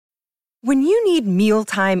When you need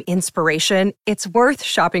mealtime inspiration, it's worth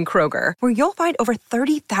shopping Kroger, where you'll find over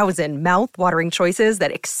 30,000 mouth-watering choices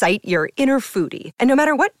that excite your inner foodie. And no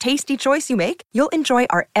matter what tasty choice you make, you'll enjoy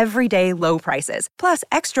our everyday low prices, plus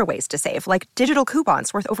extra ways to save, like digital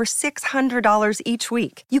coupons worth over $600 each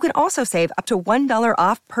week. You can also save up to $1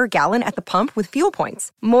 off per gallon at the pump with fuel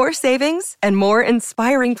points. More savings and more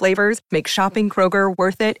inspiring flavors make shopping Kroger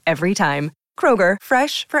worth it every time. Kroger,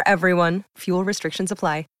 fresh for everyone. Fuel restrictions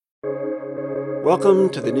apply. Welcome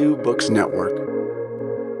to the New Books Network.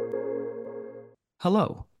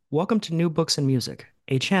 Hello, welcome to New Books and Music,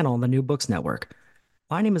 a channel on the New Books Network.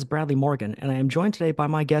 My name is Bradley Morgan, and I am joined today by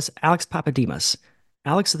my guest, Alex Pappademas.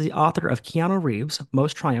 Alex is the author of Keanu Reeves'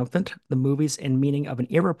 Most Triumphant, the movies and meaning of an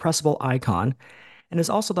irrepressible icon, and is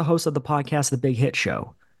also the host of the podcast The Big Hit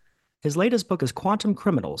Show. His latest book is Quantum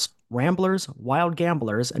Criminals, Ramblers, Wild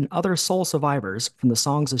Gamblers, and Other Soul Survivors from the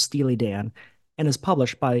Songs of Steely Dan, and is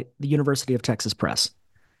published by the University of Texas Press.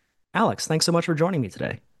 Alex, thanks so much for joining me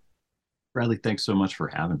today. Bradley, thanks so much for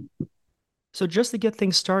having me. So just to get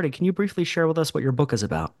things started, can you briefly share with us what your book is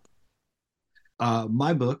about?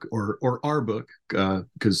 My book, or our book,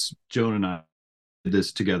 because Joan and I did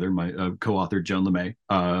this together, my co-author, Joan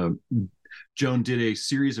LeMay. Joan did a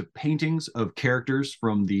series of paintings of characters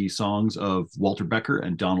from the songs of Walter Becker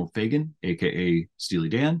and Donald Fagen, a.k.a. Steely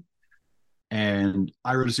Dan. And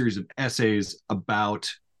I wrote a series of essays about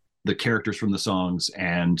the characters from the songs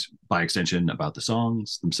and, by extension, about the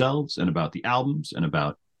songs themselves and about the albums and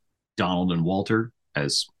about Donald and Walter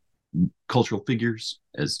as cultural figures,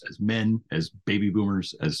 as men, as baby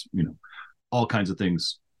boomers, as, all kinds of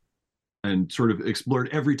things, and sort of explored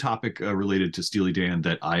every topic related to Steely Dan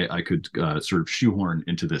that I could sort of shoehorn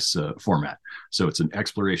into this format. So it's an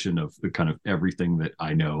exploration of kind of everything that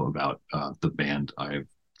I know about the band I've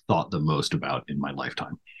thought the most about in my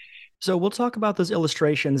lifetime. So we'll talk about those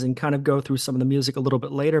illustrations and kind of go through some of the music a little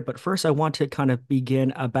bit later. But first, I want to kind of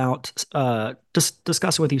begin about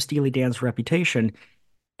discussing with you Steely Dan's reputation.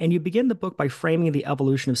 And you begin the book by framing the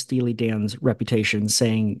evolution of Steely Dan's reputation,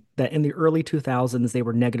 saying that in the early 2000s, they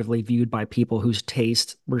were negatively viewed by people whose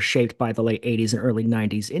tastes were shaped by the late 80s and early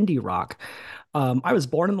 90s indie rock. I was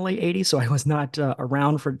born in the late 80s, so I was not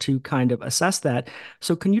around to kind of assess that.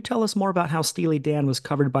 So can you tell us more about how Steely Dan was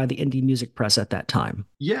covered by the indie music press at that time?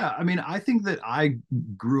 Yeah, I mean, I think that I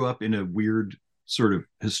grew up in a weird sort of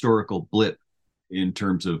historical blip in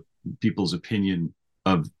terms of people's opinion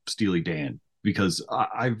of Steely Dan, because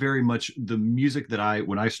I very much, the music that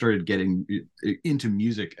when I started getting into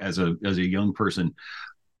music as a young person,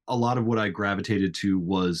 a lot of what I gravitated to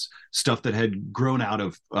was stuff that had grown out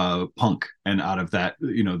of punk and out of that,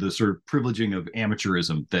 the sort of privileging of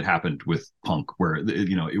amateurism that happened with punk, where,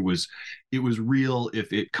 it was real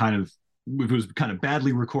if it was kind of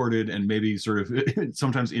badly recorded and maybe sort of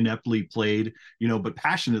sometimes ineptly played, but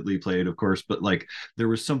passionately played, of course. But like, there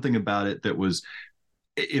was something about it that was,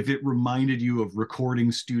 if it reminded you of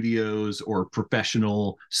recording studios or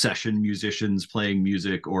professional session musicians playing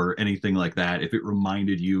music or anything like that, if it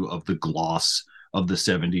reminded you of the gloss of the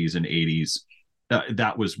 70s and 80s,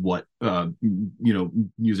 that was what,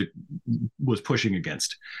 music was pushing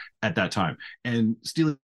against at that time. And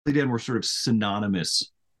Steely Dan were sort of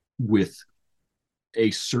synonymous with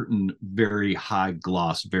a certain very high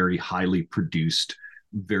gloss, very highly produced,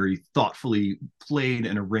 very thoughtfully played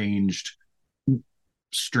and arranged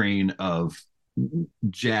strain of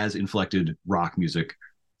jazz inflected rock music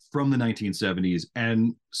from the 1970s.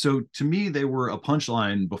 And so to me, they were a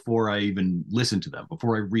punchline before I even listened to them,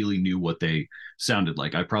 before I really knew what they sounded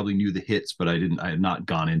like. I probably knew the hits, but I had not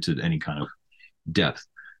gone into any kind of depth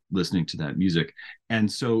listening to that music.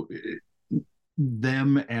 And so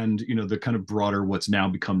them and, the kind of broader, what's now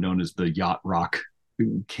become known as the yacht rock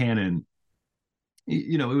canon,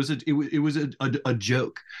 it was a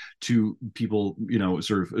joke to people,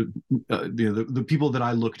 sort of, the people that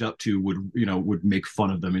I looked up to would make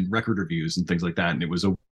fun of them in record reviews and things like that. And it was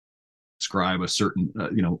describe a certain,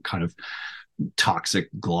 kind of toxic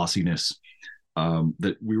glossiness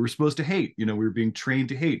that we were supposed to hate. We were being trained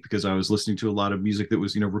to hate because I was listening to a lot of music that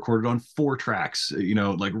was, recorded on 4 tracks,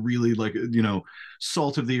 like really like,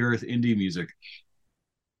 salt of the earth indie music,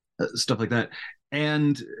 stuff like that.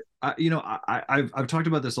 And I've talked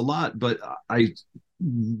about this a lot, but I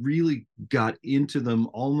really got into them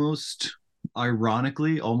almost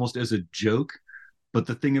ironically, almost as a joke. But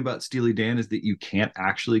the thing about Steely Dan is that you can't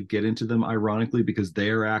actually get into them ironically, because they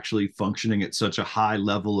are actually functioning at such a high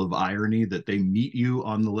level of irony that they meet you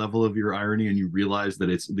on the level of your irony, and you realize that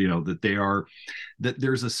it's, that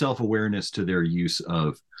there's a self-awareness to their use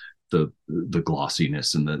of the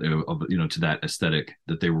glossiness and to that aesthetic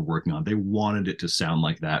that they were working on. They wanted it to sound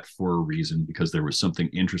like that for a reason, because there was something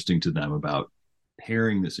interesting to them about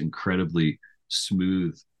pairing this incredibly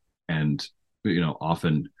smooth and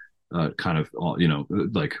often kind of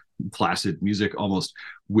like placid music almost,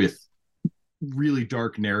 with really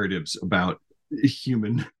dark narratives about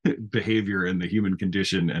human behavior and the human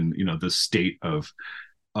condition and the state of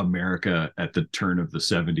America at the turn of the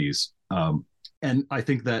 70s. And I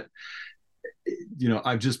think that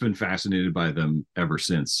I've just been fascinated by them ever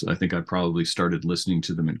since. I think I probably started listening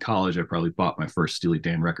to them in college. I probably bought my first Steely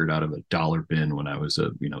Dan record out of a dollar bin when I was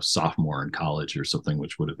a sophomore in college or something,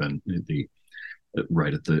 which would have been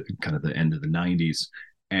right at the kind of the end of the 90s,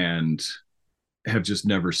 and have just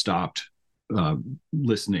never stopped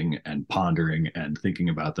listening and pondering and thinking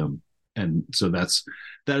about them. And so that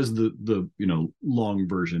is the long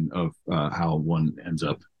version of how one ends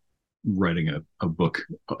up writing a book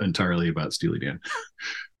entirely about Steely Dan.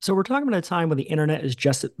 So we're talking about a time when the internet is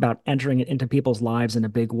just about entering it into people's lives in a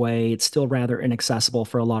big way. It's still rather inaccessible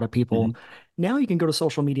for a lot of people. Mm-hmm. Now you can go to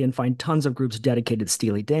social media and find tons of groups dedicated to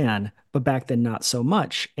Steely Dan, but back then not so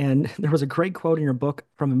much. And there was a great quote in your book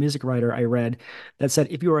from a music writer I read that said,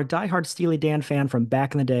 "If you are a diehard Steely Dan fan from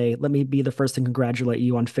back in the day, let me be the first to congratulate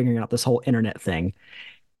you on figuring out this whole internet thing."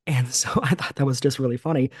 And so I thought that was just really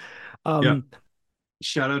funny. Yeah.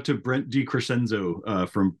 Shout out to Brent DiCrescenzo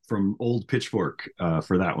from Old Pitchfork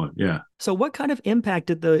for that one. Yeah. So what kind of impact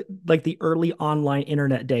did the early online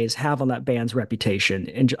internet days have on that band's reputation,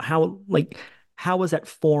 and how was that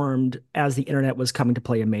formed as the internet was coming to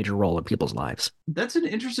play a major role in people's lives? That's an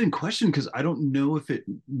interesting question, because I don't know if it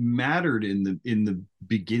mattered in the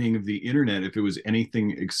beginning of the internet, if it was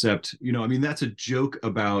anything except, that's a joke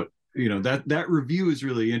about, that review is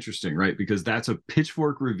really interesting, right? Because that's a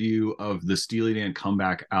Pitchfork review of the Steely Dan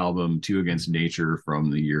comeback album Two Against Nature from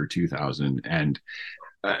the year 2000. And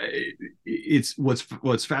it's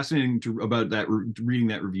what's fascinating about that, reading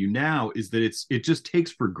that review now, is that it just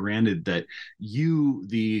takes for granted that you,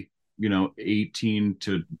 the 18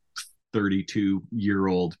 to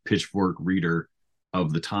 32-year-old Pitchfork reader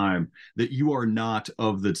of the time, that you are not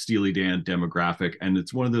of the Steely Dan demographic. And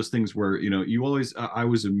it's one of those things where you always I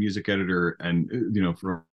was a music editor and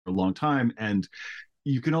for a long time, and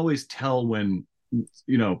you can always tell when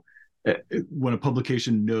when a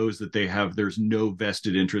publication knows that there's no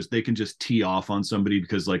vested interest. They can just tee off on somebody,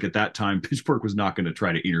 because like at that time Pitchfork was not going to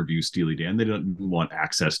try to interview Steely Dan. They don't want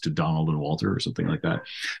access to Donald and Walter or something like that,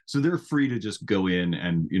 so they're free to just go in.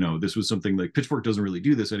 And this was something like Pitchfork doesn't really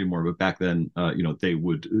do this anymore, but back then they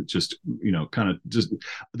would just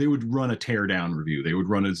they would run a tear down review. They would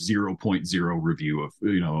run a 0.0 review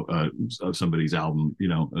of somebody's album,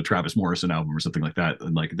 a Travis Morrison album or something like that,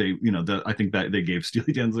 and like they I think that they gave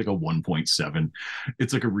Steely Dan's like a 1.7.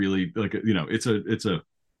 It's like a really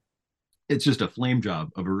it's just a flame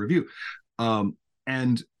job of a review.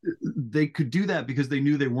 And they could do that because they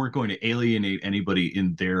knew they weren't going to alienate anybody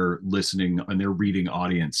in their listening and their reading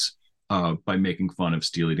audience by making fun of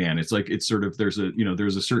Steely Dan. It's like, it's sort of, there's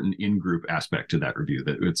a certain in-group aspect to that review,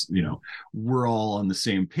 that it's, we're all on the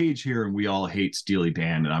same page here and we all hate Steely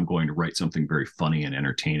Dan, and I'm going to write something very funny and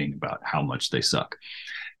entertaining about how much they suck.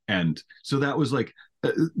 And so that was like,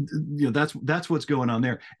 that's what's going on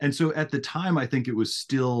there. And so at the time, I think it was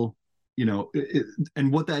still,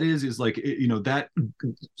 and what that is like, that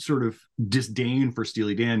sort of disdain for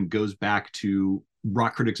Steely Dan goes back to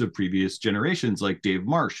rock critics of previous generations, like Dave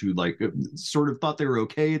Marsh, who like sort of thought they were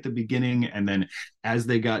okay at the beginning, and then as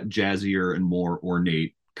they got jazzier and more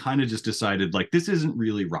ornate, kind of just decided like, this isn't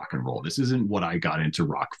really rock and roll. This isn't what I got into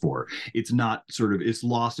rock for. It's not it's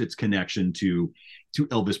lost its connection to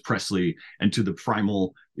Elvis Presley and to the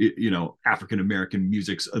primal, African-American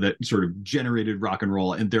musics that sort of generated rock and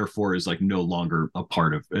roll, and therefore is like no longer a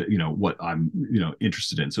part of, what I'm,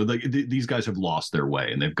 interested in. So like these guys have lost their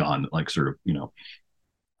way, and they've gone like sort of,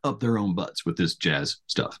 up their own butts with this jazz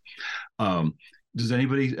stuff. Does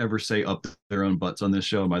anybody ever say up their own butts on this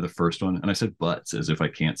show? Am I the first one? And I said butts as if I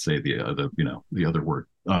can't say the other word.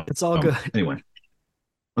 It's all good. Anyway.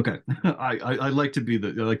 Okay. I like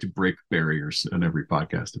to break barriers in every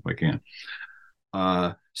podcast if I can.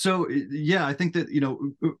 So yeah, I think that,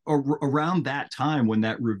 around that time when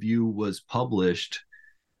that review was published,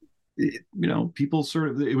 people sort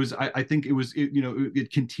of, I think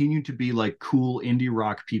it continued to be like cool indie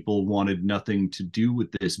rock people wanted nothing to do with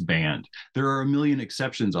this band. There are a million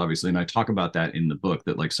exceptions, obviously, and I talk about that in the book,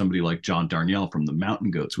 that like somebody like John Darnielle from the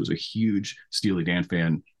Mountain Goats was a huge Steely Dan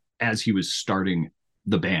fan as he was starting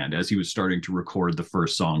the band, as he was starting to record the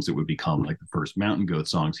first songs that would become like the first Mountain Goat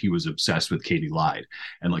songs. He was obsessed with Katie Lyde,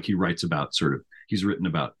 and like he's written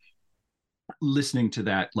about listening to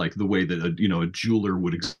that, like the way that a jeweler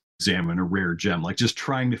would examine a rare gem, like just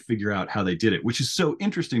trying to figure out how they did it, which is so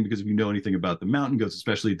interesting because if you know anything about the Mountain Goats,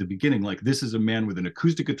 especially at the beginning, like this is a man with an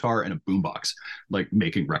acoustic guitar and a boombox, like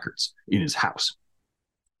making records in his house,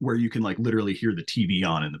 where you can like literally hear the TV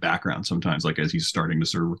on in the background sometimes, like as he's starting to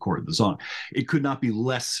sort of record the song. It could not be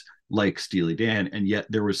less like Steely Dan, and yet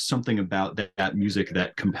there was something about that music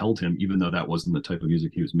that compelled him, even though that wasn't the type of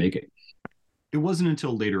music he was making. It wasn't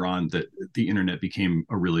until later on that the internet became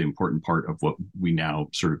a really important part of what we now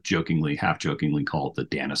sort of jokingly, half jokingly call the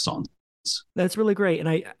Danaissance. That's really great. And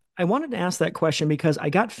I wanted to ask that question because I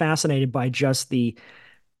got fascinated by just the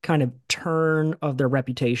kind of turn of their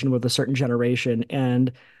reputation with a certain generation.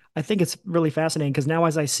 And I think it's really fascinating because now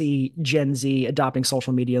as I see Gen Z adopting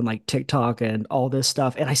social media and like TikTok and all this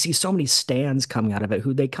stuff, and I see so many stands coming out of it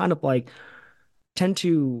who they kind of like tend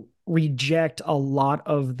to reject a lot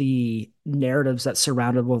of the narratives that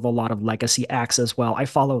surrounded with a lot of legacy acts as well. I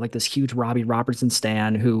follow like this huge Robbie Robertson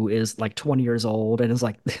stan who is like 20 years old and is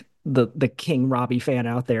like the King Robbie fan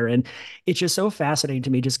out there. And it's just so fascinating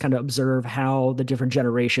to me just kind of observe how the different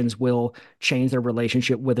generations will change their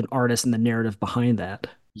relationship with an artist and the narrative behind that.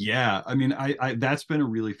 Yeah, I mean, I that's been a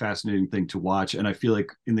really fascinating thing to watch, and I feel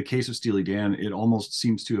like in the case of Steely Dan, it almost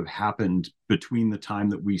seems to have happened between the time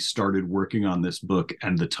that we started working on this book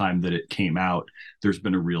and the time that it came out. There's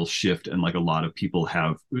been a real shift, and like a lot of people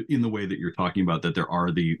have, in the way that you're talking about, that there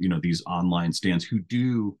are these online stands who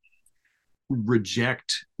do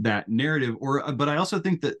reject that narrative, but I also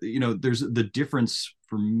think that there's the difference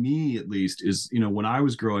for me, at least, is when I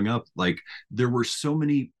was growing up, like there were so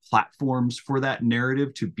many platforms for that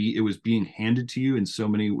narrative to be, it was being handed to you in so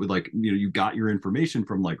many, with like you got your information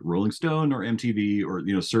from like Rolling Stone or MTV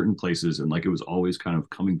or certain places, and like it was always kind of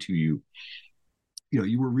coming to you.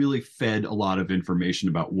 You were really fed a lot of information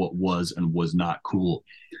about what was and was not cool.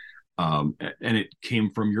 And it came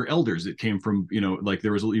from your elders. It came from, like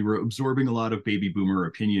you were absorbing a lot of baby boomer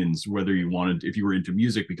opinions, whether if you were into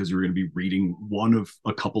music, because you were going to be reading one of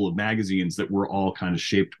a couple of magazines that were all kind of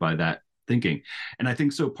shaped by that thinking. And I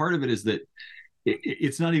think so part of it is that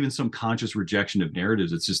it's not even some conscious rejection of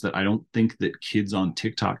narratives. It's just that I don't think that kids on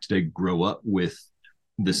TikTok today grow up with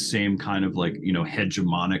the same kind of like,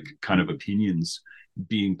 hegemonic kind of opinions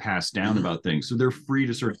being passed down about things. So they're free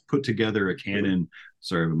to sort of put together a canon.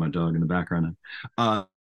 Sorry about my dog in the background.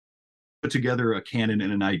 Put together a canon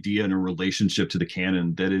and an idea and a relationship to the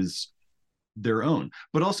canon that is their own.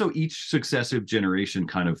 But also each successive generation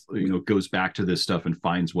kind of, goes back to this stuff and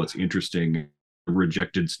finds what's interesting. The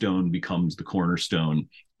rejected stone becomes the cornerstone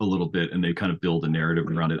a little bit, and they kind of build a narrative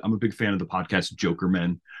around it. I'm a big fan of the podcast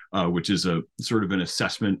Jokermen, which is a sort of an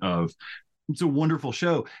assessment of, it's a wonderful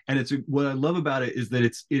show. And what I love about it is that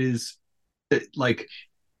it is like,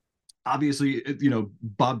 obviously,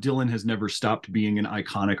 Bob Dylan has never stopped being an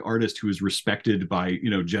iconic artist who is respected by,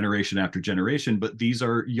 generation after generation. But these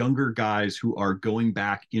are younger guys who are going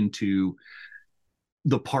back into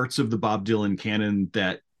the parts of the Bob Dylan canon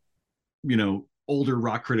that, older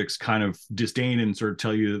rock critics kind of disdain and sort of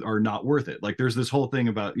tell you are not worth it. Like there's this whole thing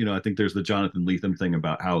about, I think there's the Jonathan Lethem thing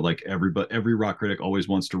about how like every rock critic always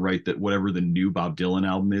wants to write that whatever the new Bob Dylan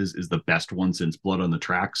album is the best one since Blood on the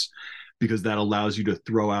Tracks, because that allows you to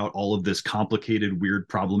throw out all of this complicated, weird,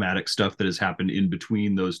 problematic stuff that has happened in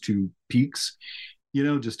between those two peaks.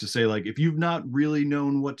 Just to say, like, if you've not really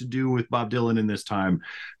known what to do with Bob Dylan in this time,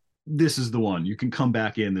 this is the one. You can come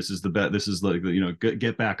back in. This is the bet. This is like,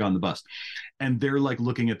 get back on the bus. And they're like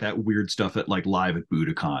looking at that weird stuff at like live at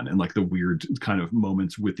Budokan and like the weird kind of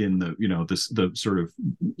moments within the, the sort of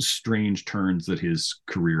strange turns that his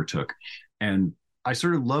career took. And I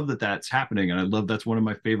sort of love that that's happening. And I love, that's one of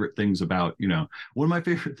my favorite things about,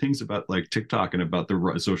 like TikTok and about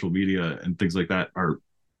the social media and things like that are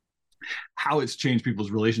how it's changed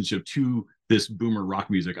people's relationship to this boomer rock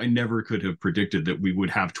music. I never could have predicted that we would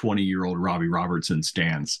have 20-year-old Robbie Robertson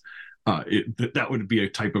stans. That would be a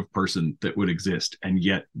type of person that would exist, and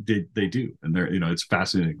yet they do. And they're, it's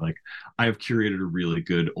fascinating. Like I have curated a really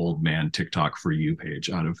good old man TikTok for you page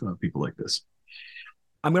out of people like this.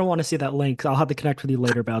 I'm going to want to see that link. I'll have to connect with you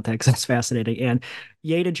later about that because that's fascinating. And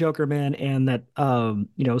yay to Jokerman, and that,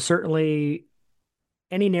 certainly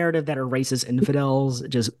any narrative that erases infidels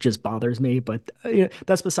just bothers me, but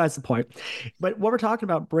that's besides the point. But what we're talking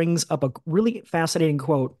about brings up a really fascinating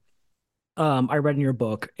quote I read in your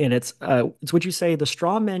book, and it's what you say: the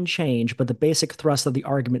straw men change, but the basic thrust of the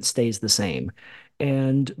argument stays the same.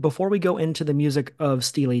 And before we go into the music of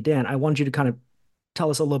Steely Dan, I want you to kind of tell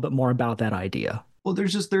us a little bit more about that idea. Well,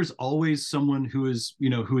 there's always someone who is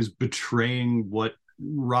betraying what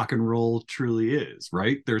rock and roll truly is,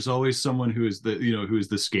 right? There's always someone who is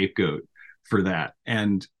the scapegoat for that.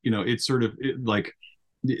 And, it's sort of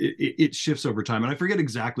it shifts over time. And I forget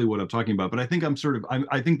exactly what I'm talking about, but I think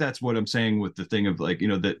I think that's what I'm saying with the thing of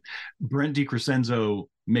that Brent DiCrescenzo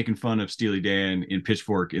making fun of Steely Dan in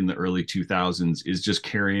Pitchfork in the early 2000s is just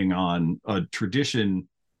carrying on a tradition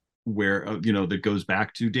where that goes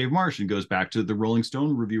back to Dave Marsh and goes back to the Rolling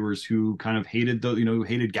Stone reviewers who kind of hated who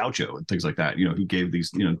hated Gaucho and things like that, who gave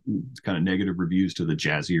these kind of negative reviews to the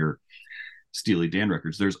jazzier Steely Dan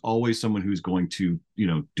records. There's always someone who's going to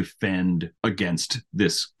defend against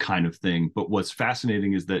this kind of thing. But what's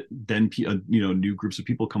fascinating is that then new groups of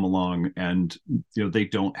people come along and they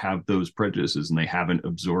don't have those prejudices and they haven't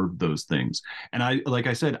absorbed those things. And like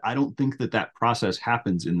I said, I don't think that process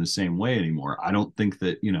happens in the same way anymore. I don't think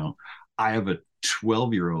that I have a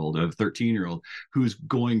 12-year-old, a 13-year-old who's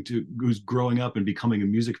growing up and becoming a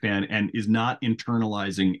music fan and is not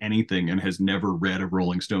internalizing anything and has never read a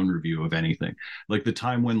Rolling Stone review of anything. Like the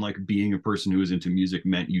time when being a person who was into music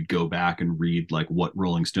meant you'd go back and read what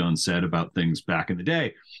Rolling Stone said about things back in the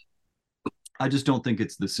day. I just don't think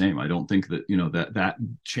it's the same. I don't think that that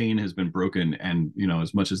chain has been broken. And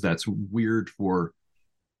as much as that's weird for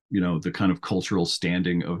the kind of cultural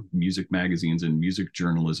standing of music magazines and music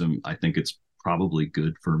journalism, I think it's probably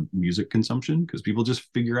good for music consumption because people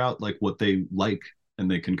just figure out what they like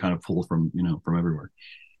and they can kind of pull from everywhere.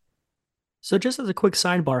 So just as a quick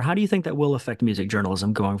sidebar, how do you think that will affect music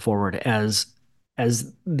journalism going forward as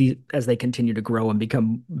they continue to grow and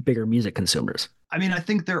become bigger music consumers? I mean, I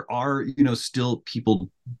think there are, still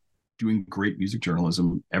people doing great music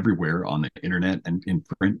journalism everywhere on the internet and in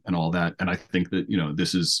print and all that. And I think that,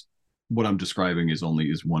 this is what I'm describing is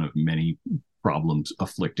one of many problems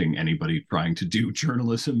afflicting anybody trying to do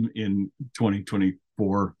journalism in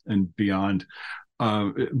 2024 and beyond.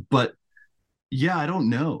 But yeah, I don't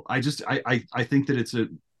know. I think that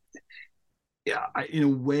in a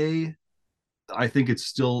way, I think it's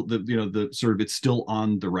still it's still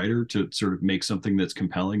on the writer to sort of make something that's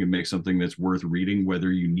compelling and make something that's worth reading,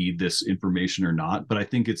 whether you need this information or not. But I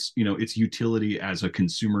think it's utility as a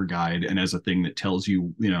consumer guide and as a thing that tells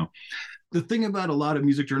you, the thing about a lot of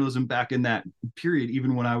music journalism back in that period,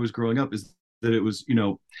 even when I was growing up, is that it was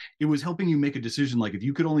helping you make a decision. Like if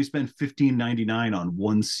you could only spend $15.99 on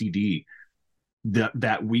one CD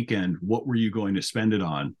that weekend, what were you going to spend it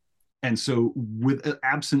on? And so with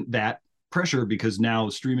absent that pressure, because now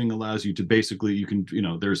streaming allows you to basically, you can,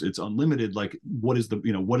 it's unlimited. What is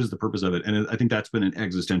the purpose of it? And I think that's been an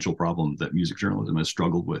existential problem that music journalism has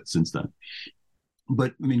struggled with since then.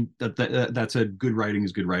 But I mean, that said, good writing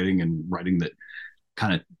is good writing, and writing that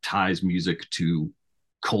kind of ties music to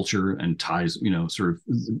culture and ties, sort of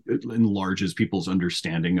enlarges people's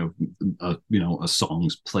understanding of, a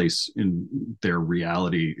song's place in their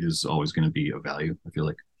reality is always going to be of value, I feel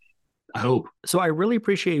like. I hope. So I really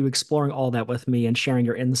appreciate you exploring all that with me and sharing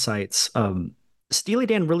your insights. Steely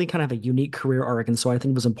Dan really kind of have a unique career arc, and so I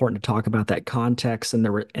think it was important to talk about that context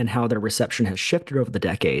and how their reception has shifted over the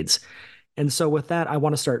decades. And so with that, I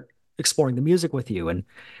want to start exploring the music with you. And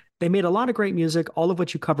they made a lot of great music, all of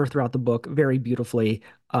which you cover throughout the book very beautifully.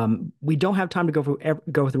 We don't have time to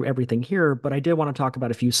go through everything here, but I did want to talk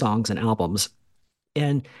about a few songs and albums.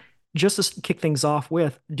 And just to kick things off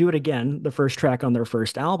with, Do It Again, the first track on their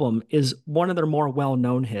first album, is one of their more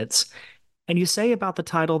well-known hits. And you say about the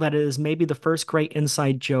title that it is maybe the first great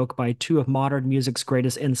inside joke by two of modern music's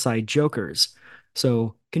greatest inside jokers.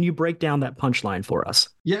 So can you break down that punchline for us?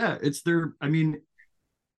 Yeah, it's the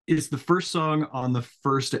first song on the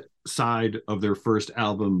first side of their first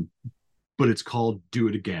album, but it's called Do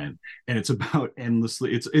It Again. And it's about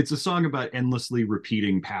it's a song about endlessly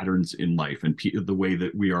repeating patterns in life and the way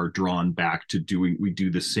that we are drawn back to we do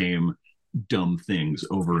the same dumb things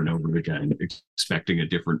over and over again, expecting a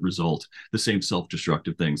different result, the same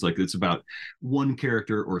self-destructive things. Like it's about one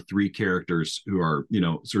character or three characters who are,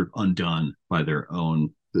 sort of undone by their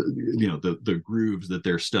own, the grooves that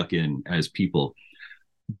they're stuck in as people.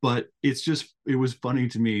 But it was funny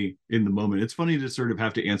to me in the moment. It's funny to sort of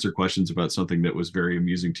have to answer questions about something that was very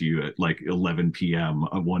amusing to you at 11 p.m.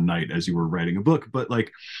 one night as you were writing a book. But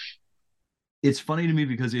it's funny to me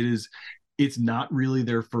because it's not really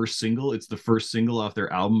their first single. It's the first single off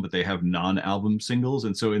their album, but they have non-album singles.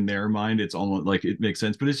 And so in their mind, it's almost it makes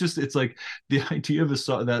sense. But it's the idea of a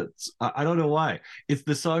song I don't know why. It's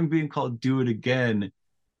the song being called Do It Again,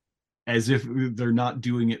 as if they're not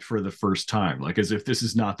doing it for the first time, as if this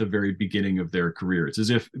is not the very beginning of their career. It's as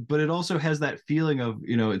if, but it also has that feeling of,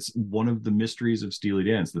 it's one of the mysteries of Steely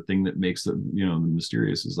Dan. It's the thing that makes them, the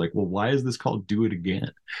mysterious is well, why is this called Do It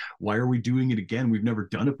Again? Why are we doing it again? We've never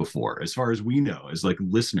done it before. As far as we know, as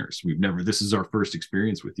listeners, this is our first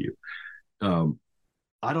experience with you.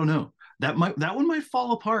 I don't know. that one might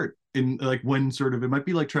fall apart in like when sort of it might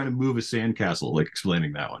be like trying to move a sandcastle, like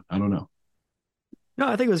explaining that one. I don't know. No,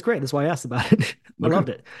 I think it was great. That's why I asked about it. I Okay. loved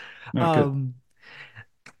it. All right, good. Um,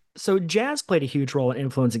 so jazz played a huge role in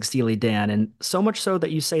influencing Steely Dan, and so much so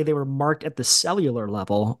that you say they were marked at the cellular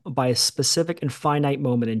level by a specific and finite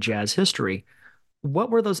moment in jazz history. What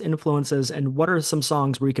were those influences, and what are some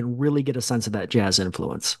songs where you can really get a sense of that jazz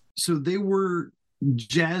influence? So they were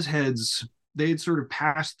jazz heads. They had sort of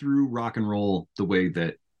passed through rock and roll the way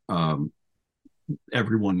that um,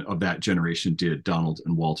 everyone of that generation did, Donald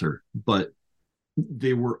and Walter, but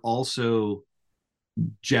they were also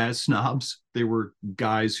jazz snobs. They were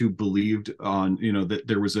guys who believed on, that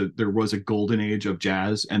there was a golden age of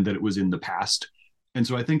jazz and that it was in the past. And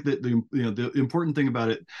so I think that the important thing about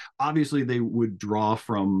it, obviously they would draw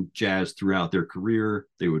from jazz throughout their career.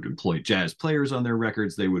 They would employ jazz players on their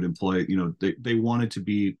records. They would employ, they wanted to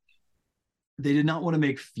be, they did not want to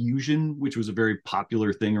make fusion, which was a very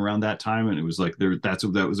popular thing around that time. And it was like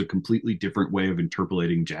that was a completely different way of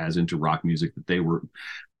interpolating jazz into rock music that they were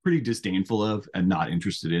pretty disdainful of and not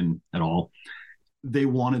interested in at all. They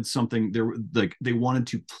wanted something, they wanted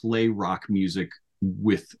to play rock music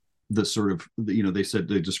with the sort of, they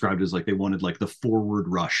described it as like they wanted like the forward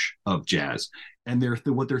rush of jazz. And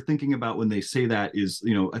what they're thinking about when they say that is,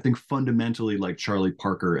 I think fundamentally like Charlie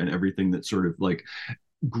Parker and everything that sort of like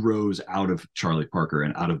grows out of Charlie Parker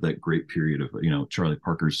and out of that great period of, Charlie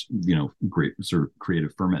Parker's, great sort of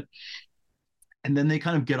creative ferment. And then they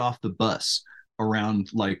kind of get off the bus around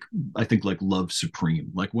like, I think like Love Supreme,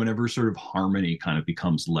 like whenever sort of harmony kind of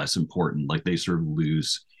becomes less important, like they sort of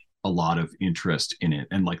lose a lot of interest in it.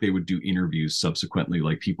 And like they would do interviews subsequently,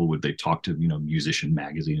 like they talk to, Musician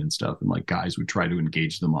Magazine and stuff. And like guys would try to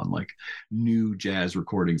engage them on like new jazz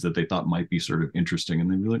recordings that they thought might be sort of interesting.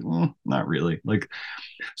 And they'd be like, not really. Like,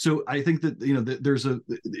 so I think that,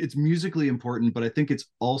 it's musically important, but I think it's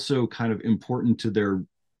also kind of important to their,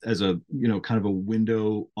 as a, kind of a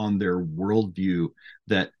window on their worldview,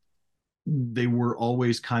 that they were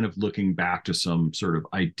always kind of looking back to some sort of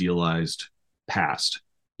idealized past,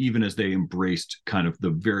 even as they embraced kind of the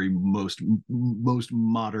very most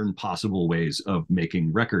modern possible ways of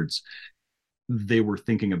making records. They were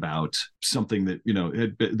thinking about something that,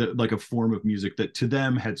 had like a form of music that to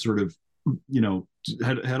them had sort of,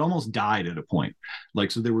 had almost died at a point.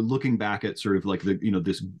 Like, so they were looking back at sort of like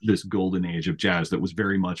this golden age of jazz that was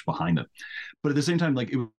very much behind them. But at the same time,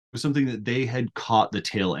 like it was something that they had caught the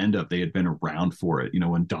tail end of. They had been around for it.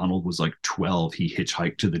 When Donald was like 12, he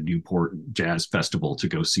hitchhiked to the Newport Jazz Festival to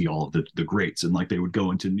go see all of the greats. And like they would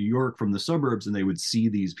go into New York from the suburbs and they would see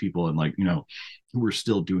these people and like, who were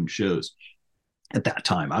still doing shows at that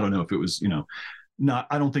time. I don't know if it was,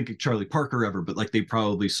 I don't think Charlie Parker ever, but like they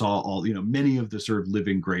probably saw all, many of the sort of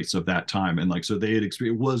living greats of that time. And like, so they had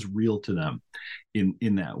experienced, it was real to them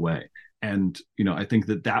in that way. And, I think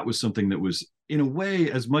that was something that was in a way,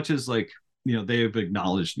 as much as like, they have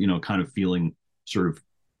acknowledged, kind of feeling sort of,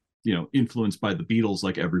 influenced by the Beatles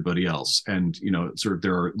like everybody else. And, sort of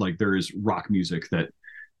there is rock music that,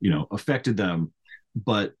 affected them,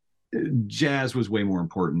 but jazz was way more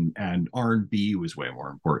important and R&B was way more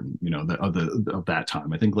important, of that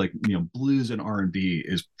time. I think like, blues and R&B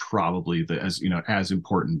is probably as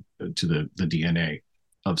important to the DNA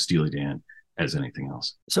of Steely Dan as anything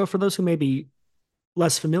else. So for those who may be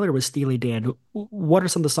less familiar with Steely Dan, what are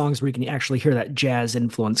some of the songs where you can actually hear that jazz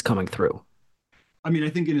influence coming through? I mean, I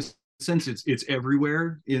think in a sense it's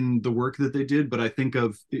everywhere in the work that they did, but I think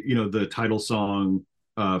of, the title song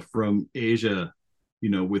from Asia,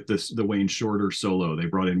 with the Wayne Shorter solo. They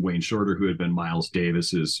brought in Wayne Shorter, who had been Miles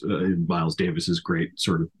Davis's great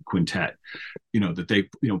sort of quintet, that they,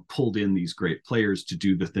 pulled in these great players to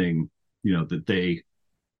do the thing, that they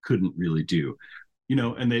couldn't really do,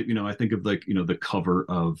 and they, I think of like, the cover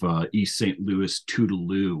of East St. Louis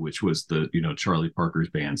Toodaloo, which was the, Charlie Parker's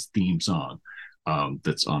band's theme song,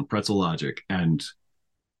 that's on Pretzel Logic, and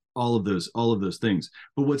all of those things.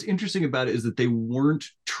 But what's interesting about it is that they weren't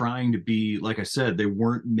trying to be, like I said, they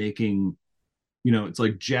weren't making, it's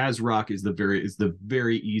like jazz rock is the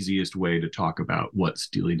very easiest way to talk about what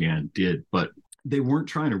Steely Dan did, but they weren't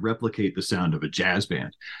trying to replicate the sound of a jazz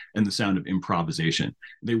band and the sound of improvisation.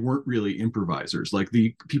 They weren't really improvisers. Like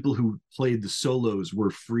the people who played the solos were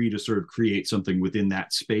free to sort of create something within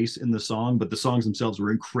that space in the song, but the songs themselves were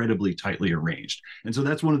incredibly tightly arranged. And so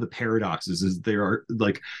that's one of the paradoxes, is they are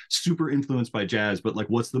like super influenced by jazz, but like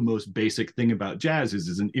what's the most basic thing about jazz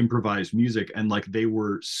is an improvised music. And like they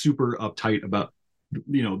were super uptight about,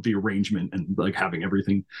 the arrangement and like having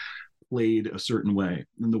everything played a certain way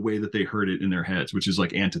and the way that they heard it in their heads, which is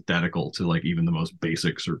like antithetical to like even the most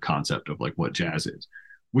basic sort of concept of like what jazz is.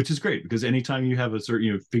 which is great because anytime you have a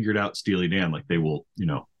certain, figured out Steely Dan, like they will,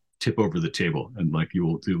 tip over the table, and like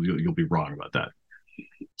you'll be wrong about that.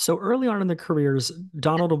 So early on in their careers,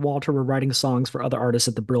 Donald and Walter were writing songs for other artists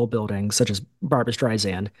at the Brill Building, such as Barbra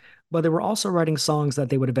Streisand, but they were also writing songs that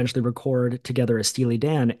they would eventually record together as Steely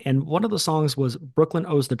Dan. And one of the songs was Brooklyn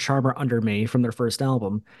Owes the Charmer Under Me from their first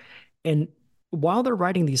album. And while they're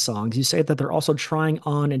writing these songs, you say that they're also trying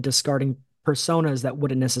on and discarding personas that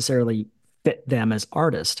wouldn't necessarily fit them as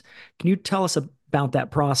artists. Can you tell us about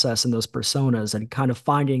that process and those personas and kind of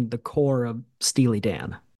finding the core of Steely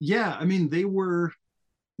Dan? Yeah, I mean,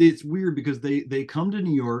 it's weird because they come to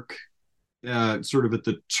New York sort of at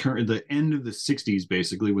the end of the 60s,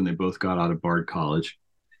 basically, when they both got out of Bard College.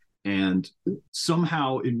 And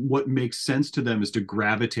somehow what makes sense to them is to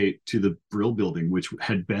gravitate to the Brill Building, which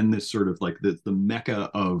had been this sort of like the mecca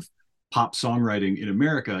of pop songwriting in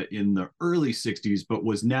America in the early 60s, but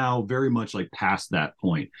was now very much like past that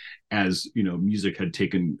point as, music had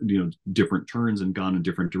taken, different turns and gone in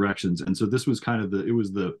different directions. And so this was kind of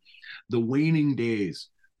the waning days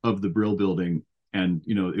of the Brill Building. And,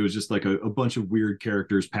 it was just like a bunch of weird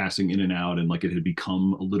characters passing in and out. And like it had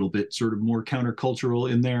become a little bit sort of more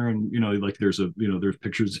countercultural in there. And, like there's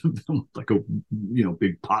pictures of them, like a,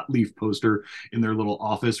 big pot leaf poster in their little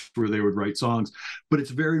office where they would write songs. But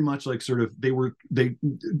it's very much like sort of they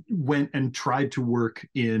went and tried to work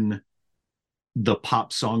in the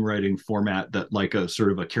pop songwriting format that like a sort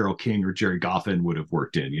of a Carole King or Jerry Goffin would have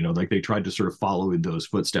worked in, like they tried to sort of follow in those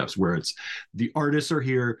footsteps where it's the artists are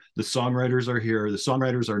here, the songwriters are here. The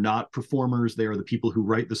songwriters are not performers. They are the people who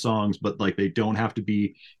write the songs, but like, they don't have to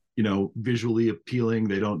be, visually appealing.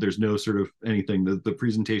 There's no sort of anything. The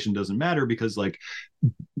presentation doesn't matter because like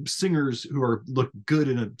singers who look good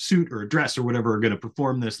in a suit or a dress or whatever are going to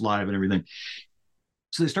perform this live and everything.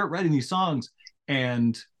 So they start writing these songs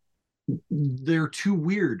and they're too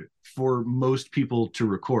weird for most people to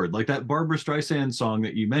record. Like that Barbra Streisand song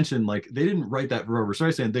that you mentioned, like they didn't write that for Barbra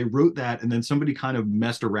Streisand. They wrote that and then somebody kind of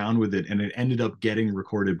messed around with it and it ended up getting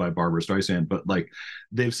recorded by Barbra Streisand. But like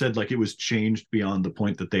they've said, like it was changed beyond the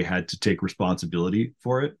point that they had to take responsibility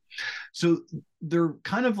for it. So they're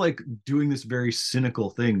kind of like doing this very cynical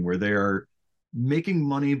thing where they are making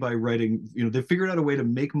money by writing, they figured out a way to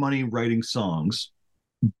make money writing songs,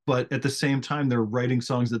 but at the same time, they're writing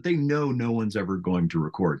songs that they know no one's ever going to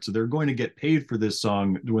record. So they're going to get paid for this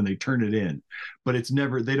song when they turn it in, but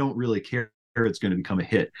they don't really care it's going to become a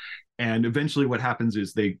hit. And eventually what happens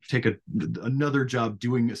is they take another job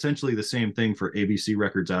doing essentially the same thing for ABC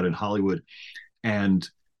Records out in Hollywood. And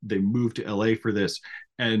they move to LA for this.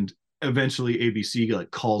 And eventually ABC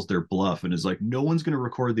like calls their bluff and is like, no one's going to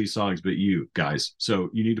record these songs but you guys, so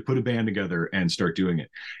you need to put a band together and start doing it.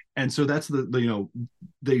 And so that's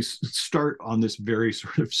they start on this very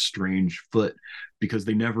sort of strange foot because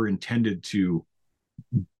they never intended to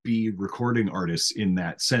be recording artists in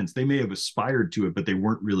that sense. They may have aspired to it, but they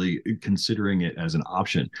weren't really considering it as an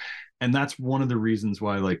option. And that's one of the reasons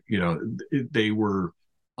why, like, they were,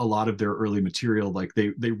 a lot of their early material, like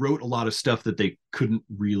they wrote a lot of stuff that they couldn't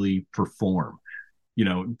really perform.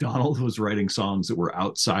 Donald was writing songs that were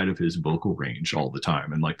outside of his vocal range all the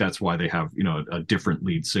time. And like, that's why they have, a different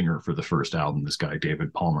lead singer for the first album, this guy,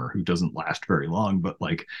 David Palmer, who doesn't last very long, but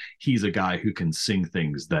like, he's a guy who can sing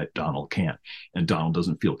things that Donald can't. And Donald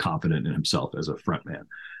doesn't feel confident in himself as a frontman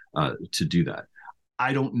to do that.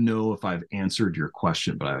 I don't know if I've answered your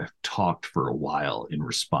question, but I've talked for a while in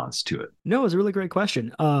response to it. No, it was a really great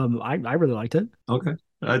question. I really liked it. Okay.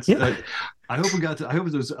 I hope I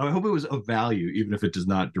hope it was of value, even if it does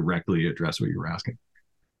not directly address what you were asking.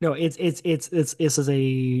 No, it's this is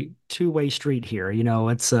a two-way street here.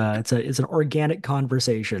 It's an organic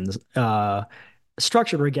conversation,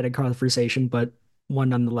 structured organic conversation, but one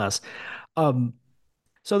nonetheless.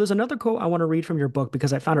 So there's another quote I want to read from your book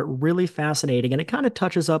because I found it really fascinating and it kind of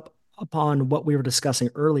touches up upon what we were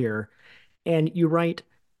discussing earlier. And you write,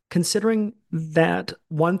 considering that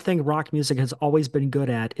one thing rock music has always been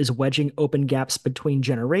good at is wedging open gaps between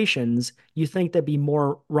generations, you think there'd be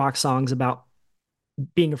more rock songs about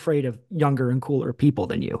being afraid of younger and cooler people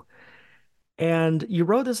than you. And you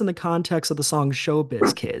wrote this in the context of the song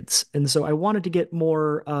Showbiz Kids. And so I wanted to get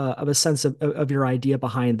more of a sense of your idea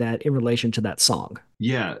behind that in relation to that song.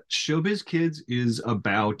 Yeah, Showbiz Kids is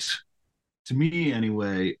about, to me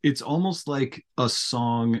anyway, it's almost like a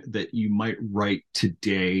song that you might write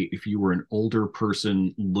today if you were an older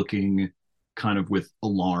person looking kind of with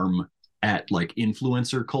alarm at like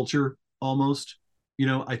influencer culture almost.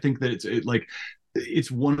 I think that it's like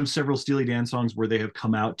it's one of several Steely Dan songs where they have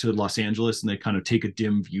come out to Los Angeles and they kind of take a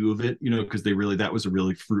dim view of it, because that was a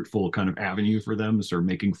really fruitful kind of avenue for them to start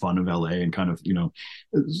making fun of LA and kind of,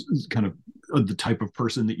 kind of the type of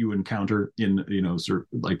person that you encounter in, sort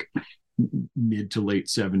of like mid to late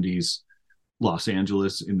 70s Los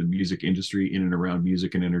Angeles in the music industry, in and around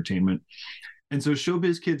music and entertainment. And so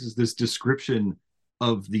Showbiz Kids is this description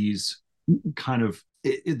of these kind of,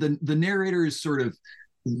 the narrator is sort of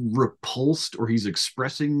repulsed, or he's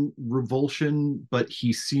expressing revulsion, but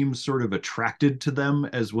he seems sort of attracted to them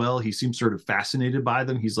as well. He seems sort of fascinated by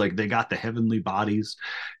them. He's like, they got the heavenly bodies,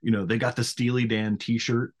 they got the Steely Dan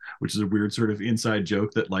t-shirt, which is a weird sort of inside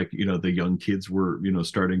joke that like, the young kids were,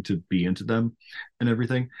 starting to be into them and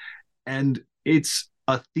everything. And it's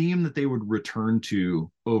a theme that they would return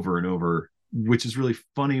to over and over, which is really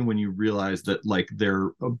funny when you realize that like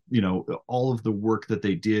they're, all of the work that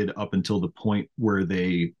they did up until the point where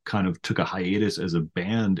they kind of took a hiatus as a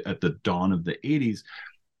band at the dawn of the 80s,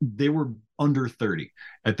 they were under 30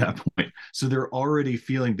 at that point. So they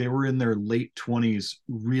were in their late 20s,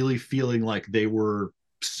 really feeling like they were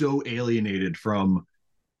so alienated from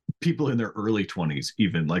people in their early 20s.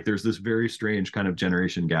 Even like there's this very strange kind of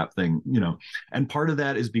generation gap thing, and part of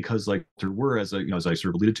that is because like there were, as I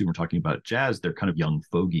sort of alluded to, we're talking about jazz, they're kind of young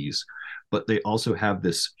fogies, but they also have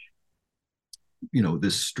this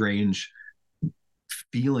this strange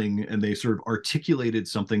feeling, and they sort of articulated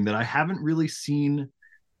something that I haven't really seen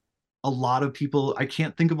a lot of people. I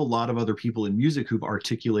can't think of a lot of other people in music who've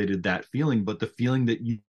articulated that feeling, but the feeling that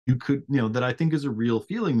you could, that I think is a real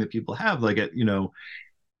feeling that people have, like at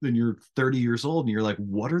then you're 30 years old and you're like,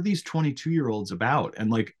 what are these 22-year-olds about? And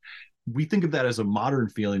like, we think of that as a modern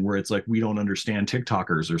feeling where it's like, we don't understand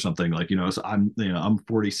TikTokers or something, like, so I'm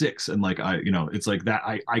 46 and like, it's like that.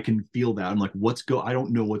 I can feel that. I'm like, I don't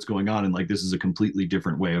know what's going on. And like, this is a completely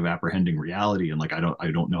different way of apprehending reality. And like, I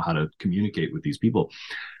don't know how to communicate with these people.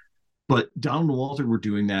 But Donald and Walter were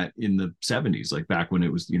doing that in the 70s, like back when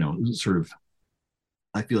it was, sort of,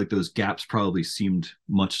 I feel like those gaps probably seemed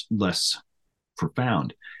much less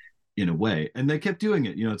profound in a way, and they kept doing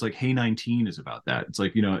it. It's like Hey 19 is about that. It's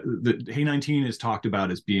like, the Hey 19 is talked about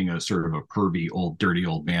as being a sort of a pervy old dirty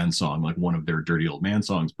old man song, like one of their dirty old man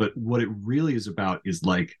songs, but what it really is about is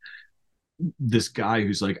like this guy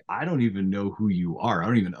who's like, I don't even know who you are, I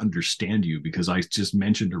don't even understand you, because I just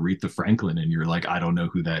mentioned Aretha Franklin and you're like, I don't know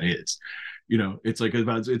who that is. It's like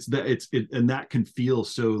about and that can feel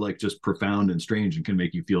so like just profound and strange, and can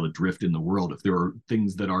make you feel adrift in the world if there are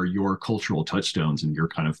things that are your cultural touchstones, and you're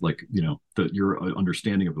kind of like, your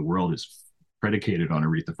understanding of the world is predicated on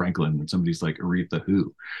Aretha Franklin, and somebody's like, Aretha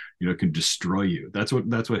who, can destroy you. That's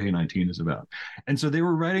what Hey 19 is about. And so they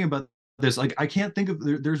were writing about this, like, I can't think of,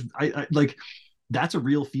 there's I like, that's a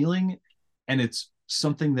real feeling, and it's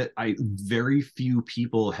something that very few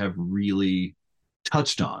people have really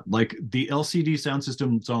touched on. Like the LCD Sound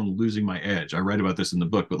System song Losing My Edge, I write about this in the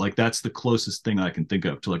book, but like that's the closest thing I can think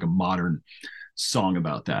of to like a modern song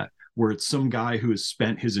about that, where it's some guy who has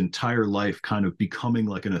spent his entire life kind of becoming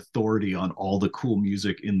like an authority on all the cool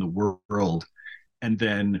music in the world, and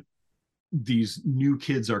then these new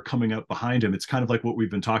kids are coming up behind him. It's kind of like what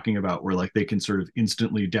we've been talking about, where like they can sort of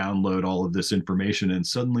instantly download all of this information, and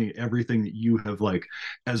suddenly everything that you have, like,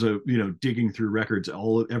 as a, digging through records,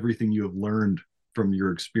 everything you have learned from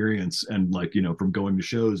your experience and like, from going to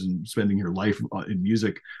shows and spending your life in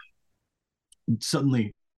music,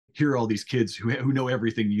 suddenly here are all these kids who know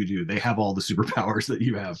everything you do. They have all the superpowers that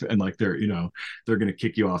you have, and like they're going to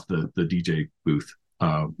kick you off the DJ booth,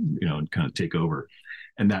 and kind of take over.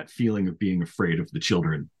 And that feeling of being afraid of the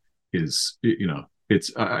children is,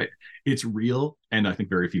 it's real, and I think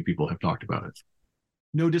very few people have talked about it.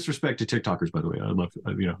 No disrespect to TikTokers, by the way. I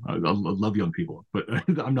love young people, but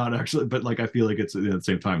I'm not actually. But like, I feel like it's at the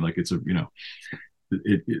same time, like it's a,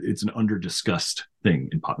 it's an under discussed thing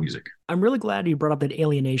in pop music. I'm really glad you brought up that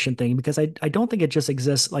alienation thing, because I don't think it just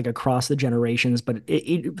exists like across the generations, but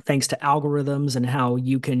thanks to algorithms and how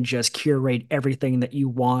you can just curate everything that you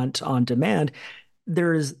want on demand,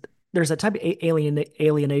 there's a type of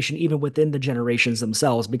alienation even within the generations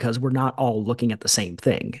themselves, because we're not all looking at the same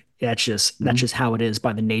thing. That's just how it is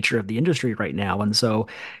by the nature of the industry right now. And so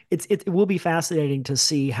it will be fascinating to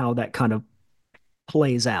see how that kind of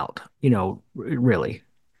plays out, really.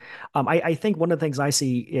 I think one of the things I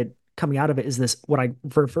see it coming out of it is this, what I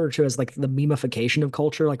refer to as like the memification of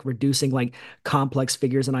culture, like reducing like complex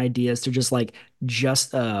figures and ideas to just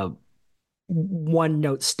one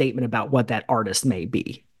note statement about what that artist may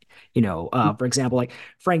be. For example, like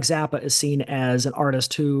Frank Zappa is seen as an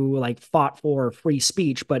artist who like fought for free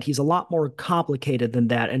speech, but he's a lot more complicated than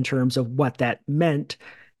that in terms of what that meant,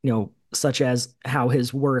 such as how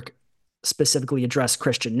his work specifically addressed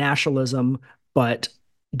Christian nationalism, but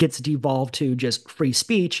gets devolved to just free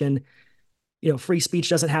speech. And free speech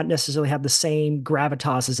doesn't necessarily have the same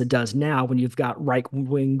gravitas as it does now when you've got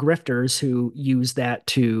right-wing grifters who use that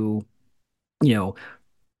to, you know,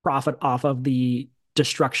 profit off of the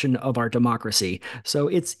destruction of our democracy. So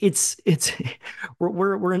it's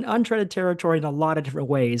we're in untreaded territory in a lot of different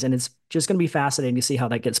ways, and it's just going to be fascinating to see how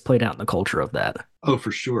that gets played out in the culture of that. Oh,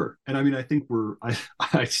 for sure. And I mean, I think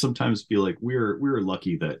I sometimes feel like we're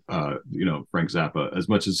lucky that Frank Zappa, as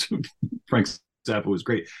much as Frank Zappa was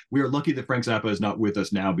great, we are lucky that Frank Zappa is not with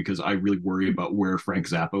us now, because I really worry about where Frank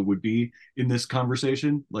Zappa would be in this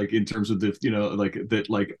conversation, like in terms of the like that,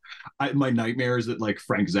 like my nightmare is that like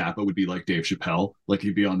Frank Zappa would be like Dave Chappelle, like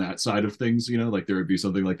he'd be on that side of things, like there would be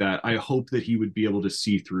something like that. I hope that he would be able to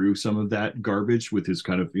see through some of that garbage with his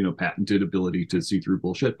kind of patented ability to see through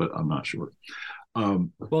bullshit, but I'm not sure.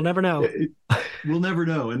 We'll never know. We'll never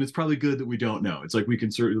know, and it's probably good that we don't know. It's like we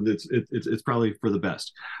can certainly, it's probably for the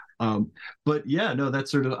best. But yeah, no,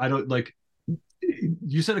 that's sort of, I don't like.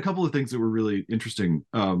 You said a couple of things that were really interesting,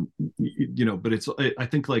 but it's, I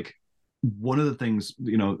think like one of the things,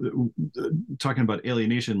 talking about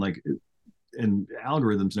alienation, like, and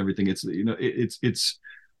algorithms and everything, it's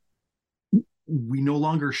we no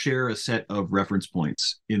longer share a set of reference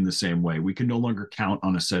points in the same way. We can no longer count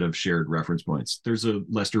on a set of shared reference points. There's a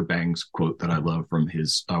Lester Bangs quote that I love from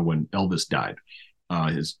his when Elvis died,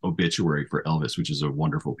 his obituary for Elvis, which is a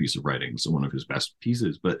wonderful piece of writing. It's one of his best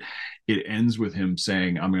pieces, but it ends with him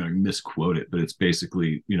saying, I'm going to misquote it, but it's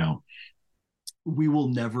basically, we will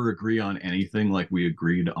never agree on anything like we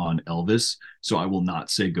agreed on Elvis. So I will not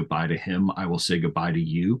say goodbye to him. I will say goodbye to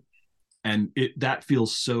you. And that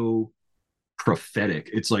feels so prophetic.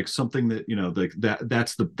 It's like something that like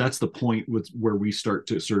that's the point where we start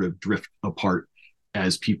to sort of drift apart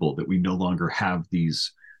as people, that we no longer have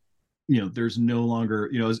these, there's no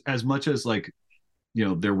longer, as much as like,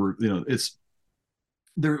 there were, it's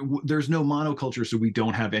there's no monoculture, so we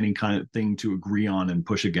don't have any kind of thing to agree on and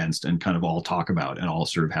push against and kind of all talk about and all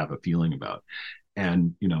sort of have a feeling about.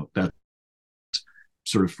 And that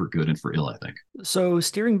sort of for good and for ill, I think. So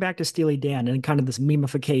steering back to Steely Dan and kind of this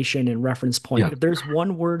memification and reference point, if there's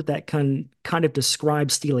one word that can kind of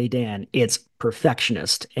describe Steely Dan, it's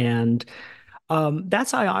perfectionist. And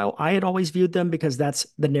that's how I had always viewed them, because that's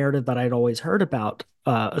the narrative that I'd always heard about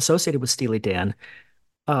associated with Steely Dan.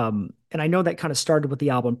 And I know that kind of started with the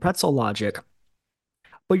album Pretzel Logic,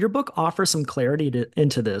 but your book offers some clarity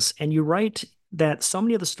into this. And you write that so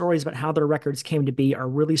many of the stories about how their records came to be are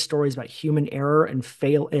really stories about human error and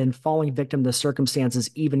falling victim to circumstances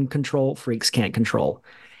even control freaks can't control.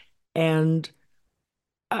 And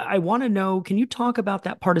I want to know, can you talk about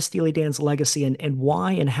that part of Steely Dan's legacy and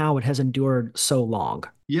why and how it has endured so long?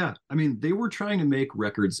 Yeah, I mean, they were trying to make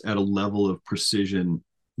records at a level of precision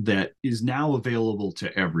that is now available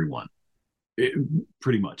to everyone.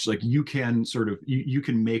 Pretty much, like you can sort of you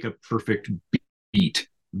can make a perfect beat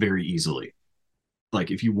very easily.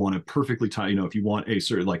 Like if you want a perfectly time, if you want a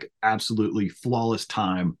sort of like absolutely flawless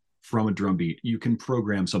time from a drum beat, you can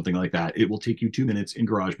program something like that. It will take you 2 minutes in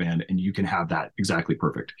GarageBand and you can have that exactly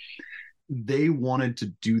perfect. They wanted to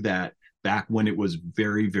do that back when it was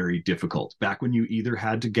very, very difficult. Back when you either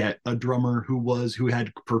had to get a drummer who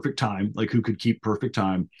had perfect time, like who could keep perfect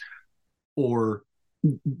time, or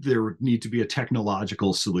there would need to be a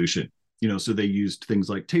technological solution. So they used things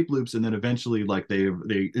like tape loops, and then eventually, like they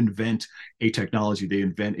invent a technology, they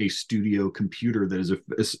invent a studio computer that is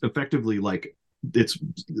effectively like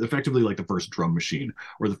the first drum machine,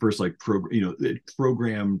 or the first like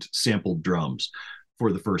programmed sampled drums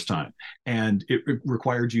for the first time, and it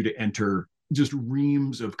required you to enter just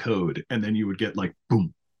reams of code, and then you would get like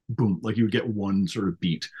boom, boom, like you would get one sort of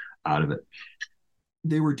beat out of it.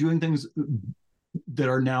 They were doing things that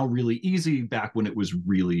are now really easy back when it was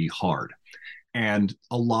really hard. And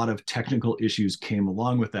a lot of technical issues came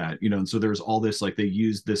along with that, and so there's all this, like they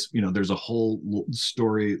used this, there's a whole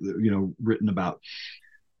story, written about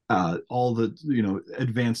all the,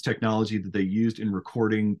 advanced technology that they used in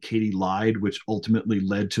recording Katy Lied, which ultimately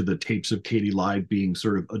led to the tapes of Katy Lied being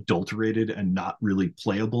sort of adulterated and not really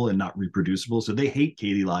playable and not reproducible. So they hate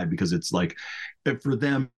Katy Lied because it's like, for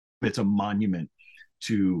them, it's a monument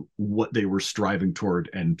to what they were striving toward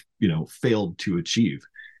and failed to achieve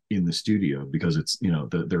in the studio, because it's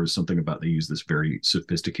there was something about, they use this very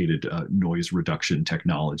sophisticated noise reduction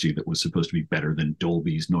technology that was supposed to be better than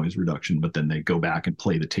Dolby's noise reduction, but then they go back and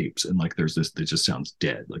play the tapes and like there's this that just sounds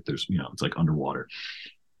dead, like there's it's like underwater.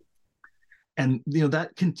 And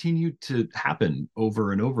that continued to happen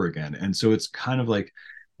over and over again. And so it's kind of like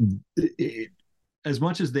as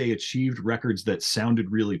much as they achieved records that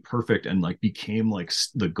sounded really perfect and like became like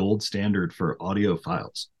the gold standard for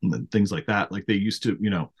audiophiles and things like that, like they used to,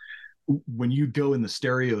 when you go in the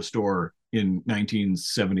stereo store in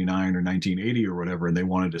 1979 or 1980 or whatever, and they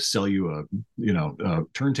wanted to sell you a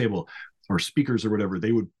turntable or speakers or whatever,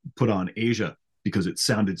 they would put on Asia because it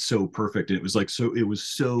sounded so perfect. And it was like, it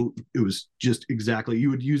was just exactly, you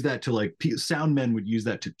would use that to like, sound men would use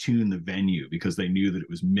that to tune the venue because they knew that it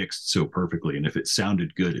was mixed so perfectly. And if it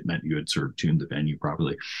sounded good, it meant you had sort of tuned the venue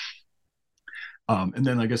properly. And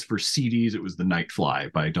then I guess for CDs, it was The Night Fly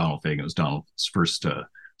by Donald Fagen. It was Donald's first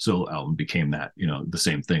solo album, became that, the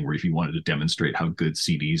same thing where if you wanted to demonstrate how good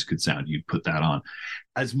CDs could sound, you'd put that on.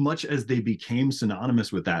 As much as they became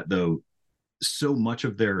synonymous with that, though, so much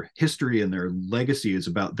of their history and their legacy is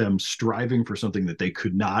about them striving for something that they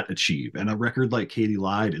could not achieve. And a record like Katy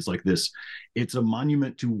Lied is like this, it's a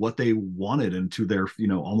monument to what they wanted and to their,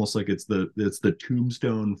 almost like it's the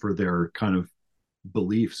tombstone for their kind of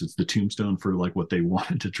beliefs. It's the tombstone for like what they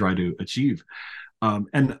wanted to try to achieve.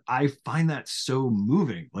 And I find that so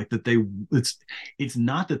moving, like that it's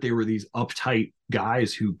not that they were these uptight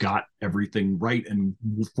guys who got everything right and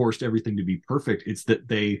forced everything to be perfect. It's that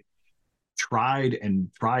they tried and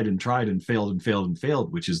tried and tried and failed and failed and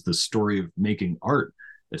failed, which is the story of making art,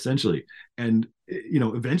 essentially. And,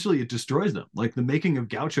 eventually it destroys them. Like the making of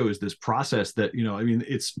Gaucho is this process that,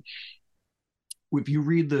 it's, if you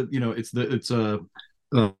read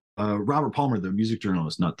Robert Palmer, the music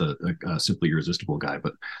journalist, not the Simply Irresistible guy,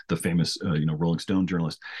 but the famous, Rolling Stone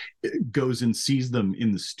journalist, goes and sees them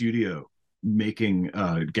in the studio making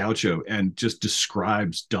Gaucho and just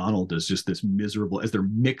describes Donald as just this miserable, as they're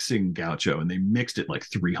mixing Gaucho, and they mixed it like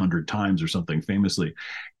 300 times or something famously.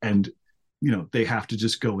 And they have to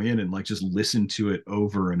just go in and like just listen to it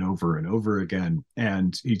over and over and over again.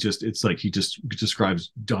 And he just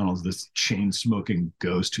describes Donald as this chain smoking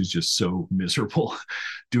ghost who's just so miserable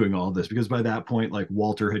doing all this, because by that point, like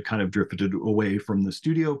Walter had kind of drifted away from the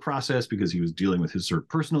studio process because he was dealing with his sort of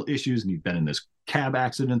personal issues, and he'd been in this cab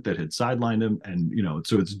accident that had sidelined him. And,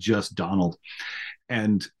 so it's just Donald.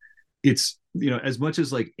 And it's, as much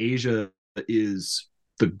as like Asia is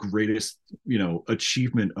the greatest,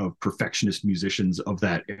 achievement of perfectionist musicians of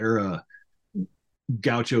that era,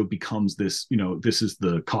 Gaucho becomes this, this is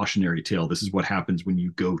the cautionary tale. This is what happens when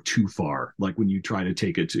you go too far. Like when you try to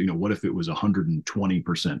take it to, what if it was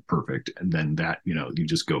 120% perfect? And then that, you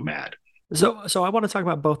just go mad. So I want to talk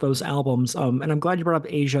about both those albums, and I'm glad you brought up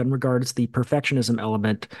Asia in regards to the perfectionism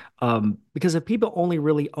element, because if people only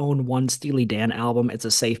really own one Steely Dan album, it's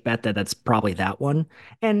a safe bet that that's probably that one.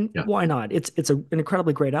 And Yeah. why not? It's an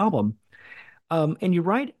incredibly great album, and you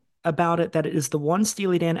write about it that it is the one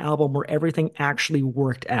Steely Dan album where everything actually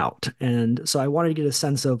worked out. And so I wanted to get a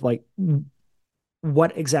sense of like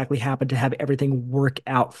what exactly happened to have everything work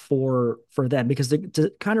out for them, because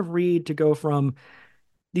to kind of read to go from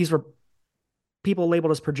these were people labeled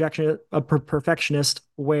as perfectionist,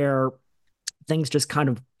 where things just kind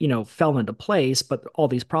of fell into place, but all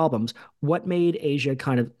these problems. What made Asia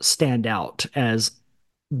kind of stand out as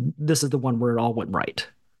this is the one where it all went right?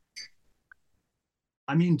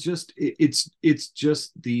 I mean, it's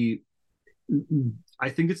just I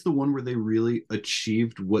think it's the one where they really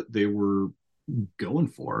achieved what they were going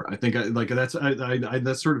for. I think that's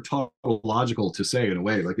sort of tautological to say in a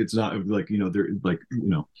way. Like it's not like they're like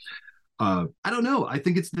I don't know. I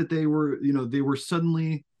think it's that they were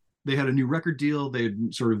suddenly, they had a new record deal. They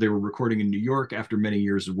were recording in New York after many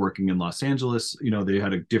years of working in Los Angeles. They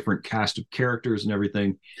had a different cast of characters and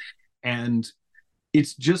everything. And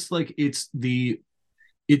it's just like, it's the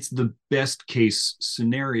best case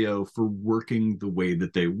scenario for working the way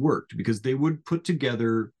that they worked, because they would put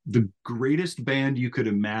together the greatest band you could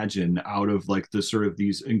imagine out of like the sort of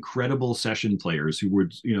these incredible session players who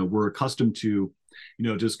would, were accustomed to,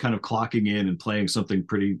 just kind of clocking in and playing something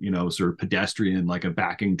pretty, sort of pedestrian, like a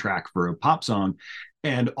backing track for a pop song.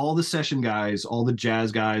 And all the session guys, all the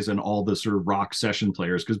jazz guys, and all the sort of rock session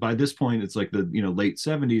players, because by this point it's like the late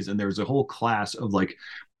 70s, and there's a whole class of like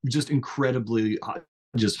just incredibly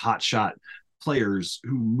just hot shot players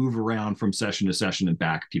who move around from session to session and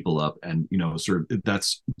back people up. And sort of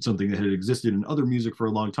that's something that had existed in other music for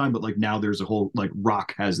a long time, but like now there's a whole, like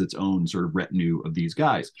rock has its own sort of retinue of these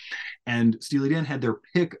guys. And Steely Dan had their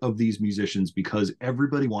pick of these musicians because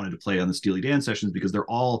everybody wanted to play on the Steely Dan sessions, because they're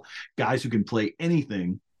all guys who can play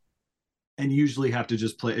anything and usually have to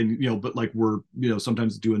just play, and but like we're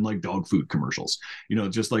sometimes doing like dog food commercials,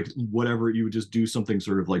 just like whatever, you would just do something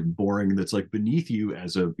sort of like boring that's like beneath you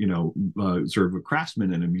as a sort of a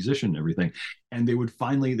craftsman and a musician and everything. And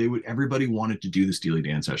everybody wanted to do the Steely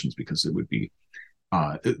Dan sessions because it would be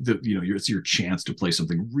it's your chance to play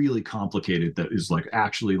something really complicated that is like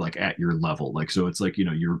actually like at your level. Like, so it's like,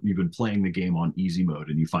 you've been playing the game on easy mode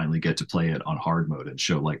and you finally get to play it on hard mode and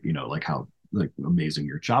show like, like how like amazing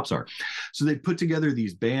your chops are. So they put together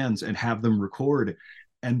these bands and have them record.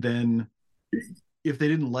 And then if they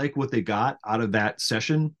didn't like what they got out of that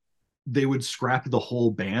session, they would scrap the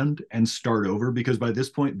whole band and start over, because by this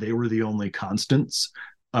point they were the only constants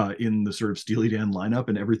in the sort of Steely Dan lineup,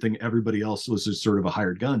 and everybody else was just sort of a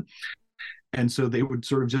hired gun. And so they would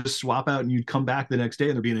sort of just swap out, and you'd come back the next day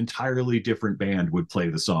and there'd be an entirely different band would play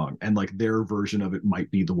the song, and like their version of it might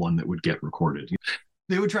be the one that would get recorded.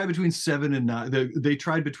 They would try between 7 and 9. They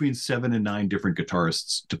tried between 7 and 9 different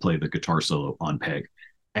guitarists to play the guitar solo on Peg.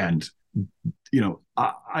 And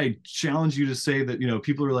I challenge you to say that,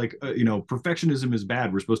 people are like, perfectionism is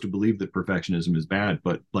bad. We're supposed to believe that perfectionism is bad,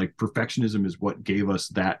 but like perfectionism is what gave us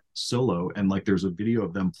that solo. And like, there's a video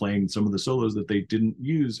of them playing some of the solos that they didn't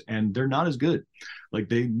use, and they're not as good. Like,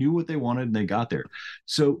 they knew what they wanted and they got there.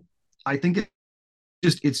 So I think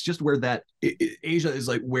it's just where that Asia is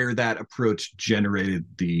like where that approach generated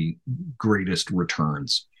the greatest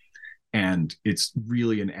returns. And it's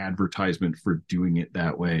really an advertisement for doing it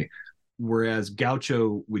that way. Whereas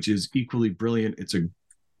Gaucho, which is equally brilliant, it's a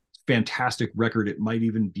fantastic record. It might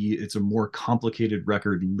even be, it's a more complicated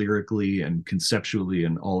record lyrically and conceptually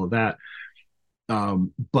and all of that.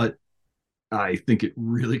 But I think it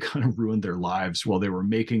really kind of ruined their lives while they were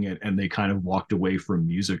making it, and they kind of walked away from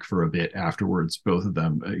music for a bit afterwards, both of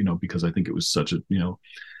them, because I think it was such a,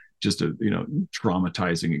 just a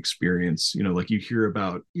traumatizing experience. Like you hear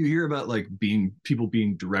about like people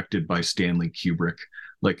being directed by Stanley Kubrick.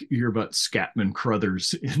 Like you hear about Scatman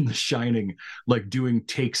Crothers in The Shining, like doing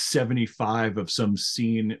take 75 of some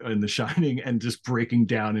scene in The Shining and just breaking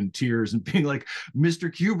down in tears and being like,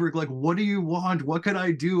 Mr. Kubrick, like, what do you want? What can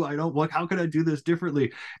I do? How can I do this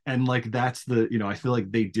differently? And like, that's I feel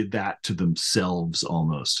like they did that to themselves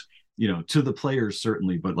almost, to the players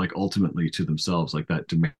certainly, but like ultimately to themselves, like that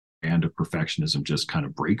demand of perfectionism just kind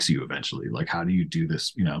of breaks you eventually. Like, how do you do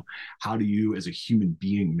this? How do you as a human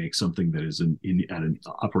being make something that is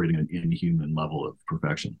operating an inhuman level of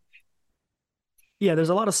perfection? Yeah, there's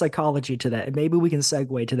a lot of psychology to that. And maybe we can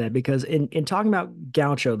segue to that, because in talking about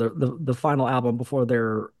Gaucho, the final album before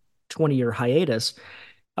their 20-year hiatus,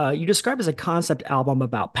 you described as a concept album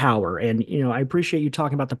about power. And, I appreciate you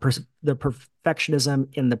talking about the perfectionism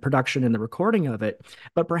in the production and the recording of it,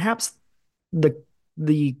 but perhaps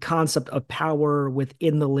the concept of power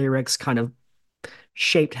within the lyrics kind of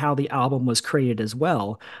shaped how the album was created as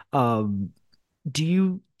well. Do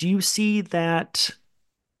you see that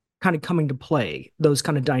kind of coming to play, those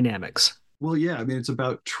kind of dynamics? Well, yeah, I mean, it's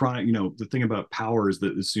about trying, the thing about power is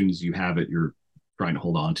that as soon as you have it, you're trying to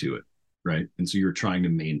hold on to it, right? And so you're trying to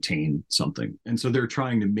maintain something. And so they're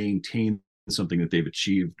trying to maintain something that they've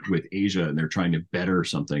achieved with Asia, and they're trying to better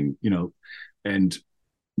something, and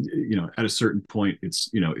at a certain point it's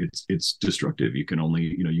destructive. You can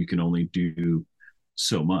only do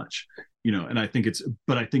so much, and I think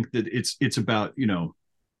that it's about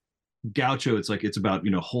Gaucho, it's about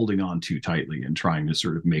holding on too tightly and trying to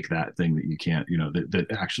sort of make that thing that you can't, that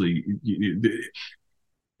actually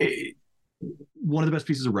one of the best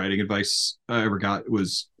pieces of writing advice I ever got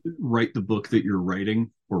was write the book that you're writing,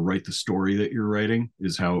 or write the story that you're writing,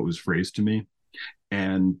 is how it was phrased to me.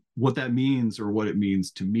 And what that means, or what it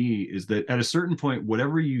means to me, is that at a certain point,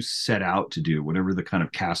 whatever you set out to do, whatever the kind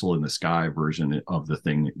of castle in the sky version of the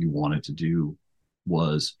thing that you wanted to do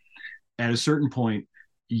was, at a certain point,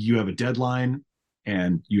 you have a deadline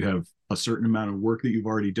and you have a certain amount of work that you've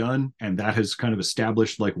already done. And that has kind of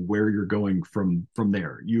established like where you're going from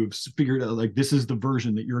there. You've figured out like, this is the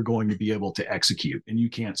version that you're going to be able to execute, and you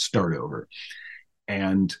can't start over.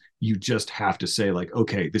 And you just have to say like,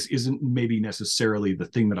 okay, this isn't maybe necessarily the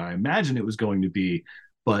thing that I imagined it was going to be,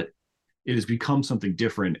 but it has become something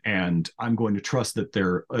different. And I'm going to trust that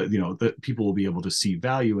that people will be able to see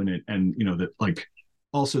value in it. And, that like,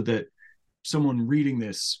 also that someone reading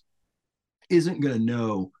this isn't going to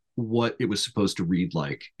know what it was supposed to read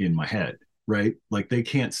like in my head, right? Like they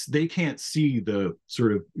can't see the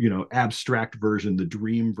sort of, abstract version, the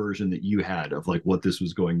dream version that you had of like what this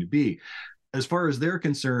was going to be. As far as they're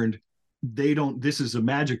concerned, this is a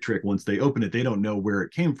magic trick. Once they open it, they don't know where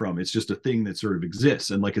it came from. It's just a thing that sort of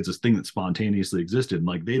exists. And like, it's a thing that spontaneously existed. And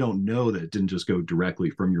like, they don't know that it didn't just go directly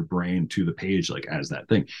from your brain to the page, like as that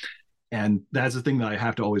thing. And that's the thing that I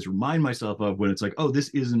have to always remind myself of when it's like, oh, this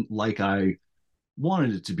isn't like I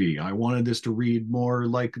wanted it to be. I wanted this to read more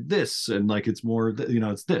like this. And like, it's more,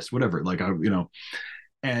 it's this, whatever. Like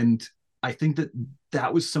and I think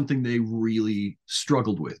that was something they really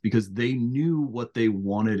struggled with, because they knew what they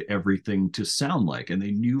wanted everything to sound like, and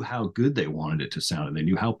they knew how good they wanted it to sound, and they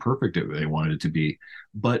knew how perfect they wanted it to be.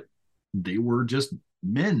 But they were just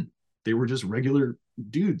men. They were just regular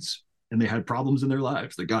dudes, and they had problems in their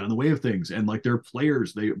lives that got in the way of things. And like their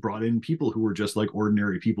players, they brought in people who were just like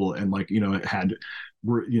ordinary people, and like,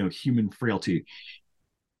 were human frailty.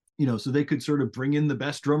 So they could sort of bring in the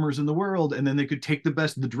best drummers in the world, and then they could take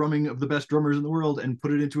the drumming of the best drummers in the world and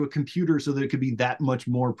put it into a computer so that it could be that much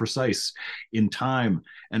more precise in time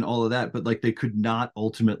and all of that. But like, they could not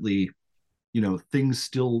ultimately, things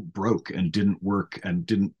still broke and didn't work and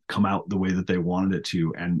didn't come out the way that they wanted it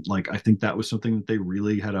to. And like, I think that was something that they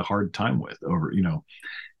really had a hard time with over,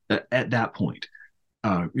 at that point.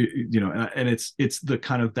 And it's the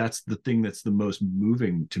kind of, that's the thing that's the most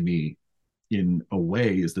moving to me in a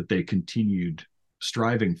way, is that they continued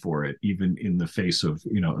striving for it, even in the face of,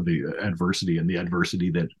 the adversity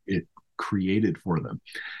that it created for them,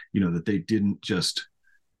 that they didn't just,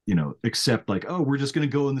 accept like, oh, we're just going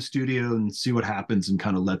to go in the studio and see what happens and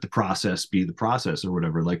kind of let the process be the process or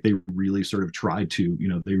whatever. Like, they really sort of tried to,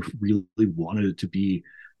 they really wanted it to be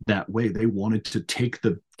that way. They wanted to take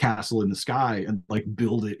the castle in the sky and like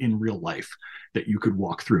build it in real life, that you could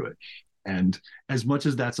walk through it. And as much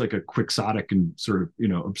as that's like a quixotic and sort of,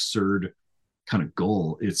 absurd kind of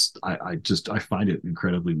goal, I find it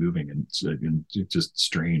incredibly moving, and it's just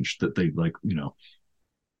strange that they like,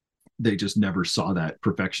 they just never saw that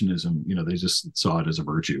perfectionism. They just saw it as a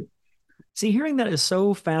virtue. See, hearing that is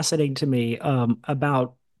so fascinating to me,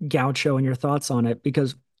 about Gaucho and your thoughts on it,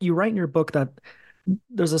 because you write in your book that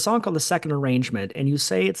there's a song called The Second Arrangement, and you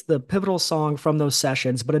say it's the pivotal song from those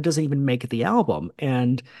sessions, but it doesn't even make the album.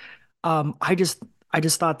 And I just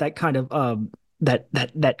thought that kind of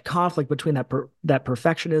that conflict between that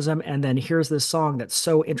perfectionism, and then here's this song that's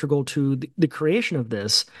so integral to the creation of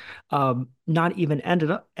this, not even end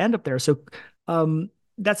up there. So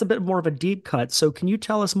that's a bit more of a deep cut. So can you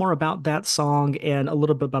tell us more about that song and a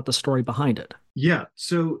little bit about the story behind it? Yeah.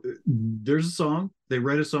 So there's a song. They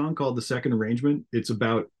write a song called The Second Arrangement. It's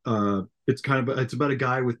about it's about a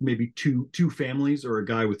guy with maybe two families, or a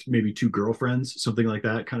guy with maybe two girlfriends, something like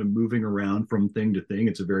that, kind of moving around from thing to thing.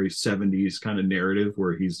 It's a very 70s kind of narrative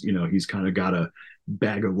where he's kind of got a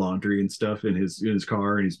bag of laundry and stuff in his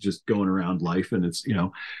car, and he's just going around life. And it's,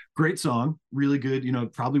 great song, really good.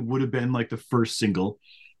 Probably would have been like the first single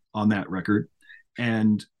on that record.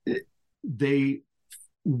 And they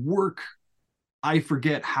work, I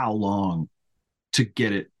forget how long, to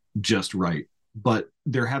get it just right, but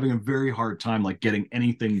they're having a very hard time like getting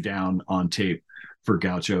anything down on tape for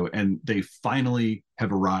Gaucho, and they finally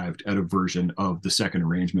have arrived at a version of The Second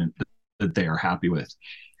Arrangement that they are happy with.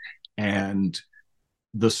 And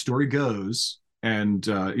the story goes, and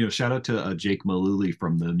shout out to Jake Malooly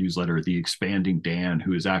from the newsletter The Expanding Dan,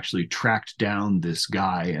 who has actually tracked down this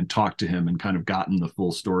guy and talked to him and kind of gotten the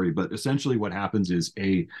full story. But essentially what happens is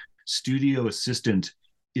a studio assistant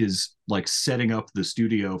is like setting up the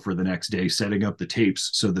studio for the next day, setting up the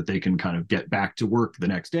tapes so that they can kind of get back to work the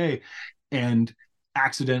next day, and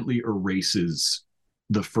accidentally erases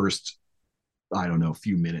the first, I don't know,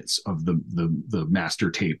 few minutes of the master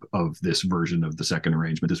tape of this version of The Second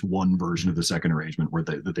Arrangement, this one version of The Second Arrangement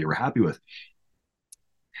that they were happy with.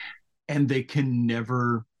 And they can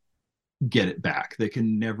never get it back. They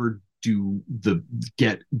can never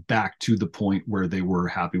get back to the point where they were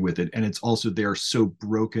happy with it. And it's also, they're so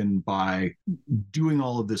broken by doing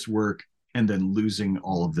all of this work and then losing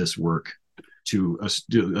all of this work to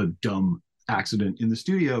a dumb accident in the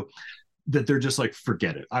studio, that they're just like,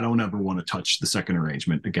 forget it. I don't ever want to touch The Second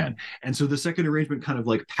Arrangement again. And so The Second Arrangement kind of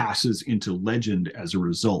like passes into legend as a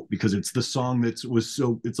result, because it's the song it's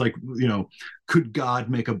like, could God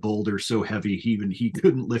make a boulder so heavy he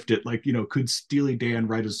couldn't lift it? Like, could Steely Dan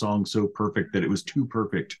write a song so perfect that it was too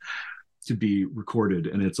perfect to be recorded?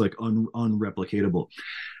 And it's like unreplicatable.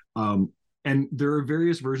 And there are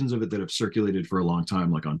various versions of it that have circulated for a long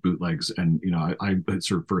time, like on bootlegs. And, I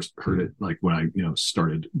sort of first heard it like when I,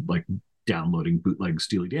 started like downloading bootleg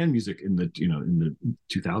Steely Dan music in the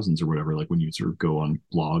 2000s or whatever, like when you sort of go on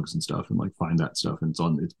blogs and stuff and like find that stuff, and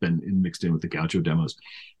it's been mixed in with the Gaucho demos.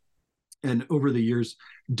 And over the years,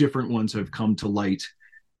 different ones have come to light.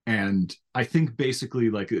 And I think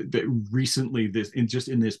basically like recently,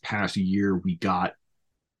 in this past year, we got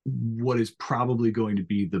what is probably going to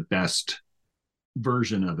be the best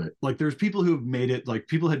version of it. Like, there's people who have made it, like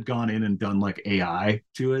people had gone in and done like AI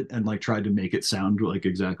to it and like tried to make it sound like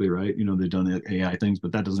exactly right. They've done the AI things,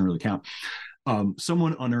 but that doesn't really count.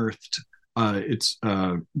 Someone unearthed It's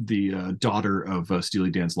the daughter of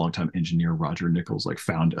Steely Dan's longtime engineer Roger Nichols, like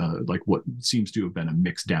found like what seems to have been a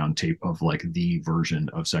mixed down tape of like the version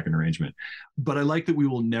of Second Arrangement. But I like that we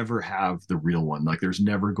will never have the real one. Like there's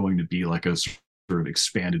never going to be like a sort of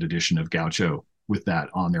expanded edition of Gaucho with that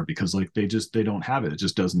on there, because like they don't have it. It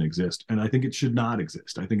just doesn't exist. And I think it should not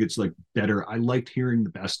exist. I think it's like better. I liked hearing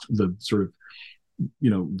the sort of,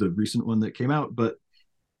 the recent one that came out, but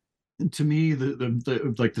to me,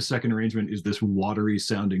 the like the Second Arrangement is this watery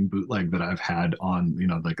sounding bootleg that I've had on,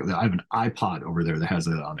 like I have an iPod over there that has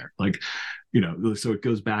it on there, like, so it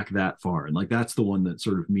goes back that far, and like that's the one that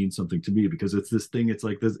sort of means something to me, because it's this thing, it's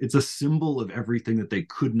like this, it's a symbol of everything that they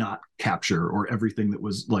could not capture, or everything that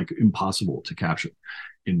was like impossible to capture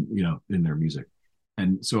in their music.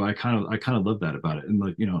 And so I kind of love that about it. And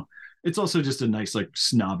like, it's also just a nice like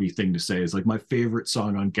snobby thing to say, is like my favorite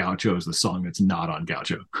song on Gaucho is the song that's not on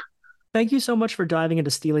Gaucho. Thank you so much for diving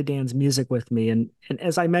into Steely Dan's music with me. And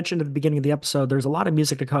as I mentioned at the beginning of the episode, there's a lot of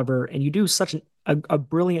music to cover, and you do such a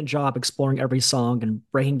brilliant job exploring every song and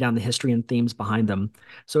breaking down the history and themes behind them.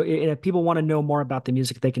 So if people want to know more about the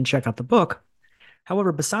music, they can check out the book.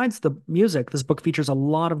 However, besides the music, this book features a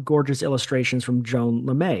lot of gorgeous illustrations from Joan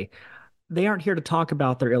LeMay. They aren't here to talk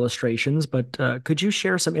about their illustrations, but could you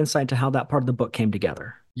share some insight into how that part of the book came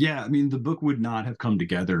together? Yeah, I mean, the book would not have come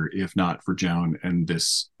together if not for Joan and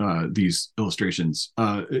these illustrations.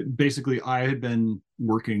 Basically, I had been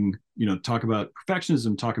working, talk about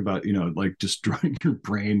perfectionism, talk about, like destroying your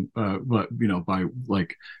brain, but, by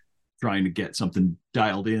like trying to get something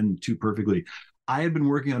dialed in too perfectly. I had been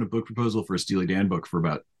working on a book proposal for a Steely Dan book for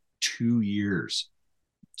about 2 years.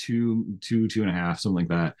 Two and a half, something like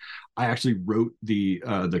that. I actually wrote the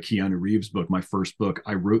Keanu Reeves book, my first book.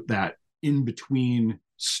 I wrote that in between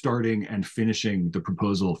starting and finishing the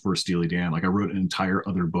proposal for Steely Dan. Like I wrote an entire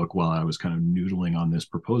other book while I was kind of noodling on this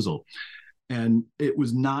proposal. And it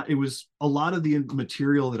was a lot of the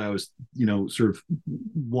material that I was, sort of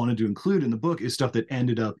wanted to include in the book is stuff that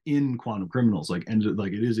ended up in Quantum Criminals, like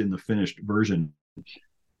it is in the finished version.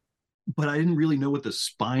 But I didn't really know what the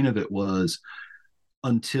spine of it was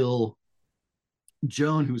until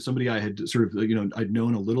Joan, who was somebody I had sort of, I'd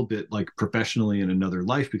known a little bit like professionally in another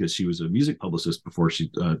life, because she was a music publicist before she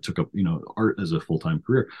took up, art as a full-time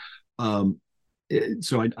career.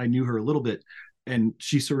 So I knew her a little bit, and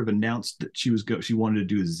she sort of announced that she wanted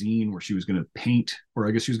to do a zine where she was going to paint, or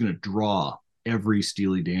I guess she was going to draw every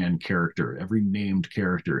Steely Dan character, every named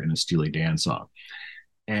character in a Steely Dan song.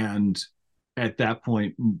 And at that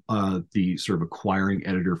point, the sort of acquiring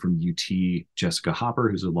editor from UT, Jessica Hopper,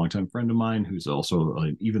 who's a longtime friend of mine, who's also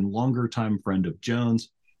an even longer time friend of Joan's,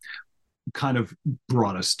 kind of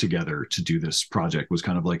brought us together to do this project. Was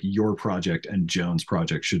kind of like, your project and Joan's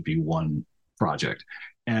project should be one project.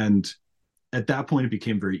 And at that point, it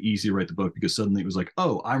became very easy to write the book, because suddenly it was like,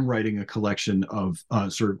 oh, I'm writing a collection of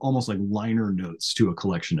sort of almost like liner notes to a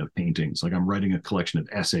collection of paintings. Like I'm writing a collection of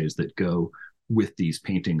essays that go with these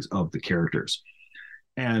paintings of the characters.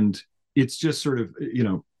 And it's just sort of,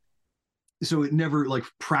 so it never, like,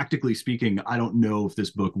 practically speaking, I don't know if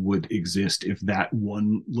this book would exist if that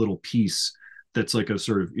one little piece that's like a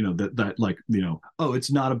sort of, that like, oh, it's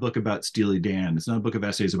not a book about Steely Dan. It's not a book of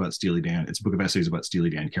essays about Steely Dan. It's a book of essays about Steely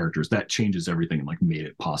Dan characters. That changes everything and like made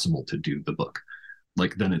it possible to do the book.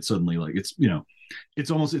 Like then it's suddenly like, it's,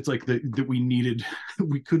 it's like that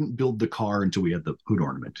we couldn't build the car until we had the hood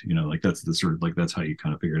ornament, like that's the sort of like, that's how you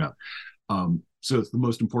kind of figure it out. So it's the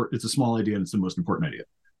most important, it's a small idea, and it's the most important idea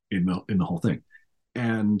in the whole thing.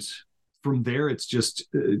 And from there, it's just,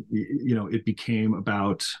 it became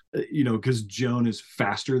about, because Joan is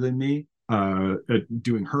faster than me at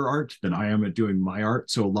doing her art than I am at doing my art.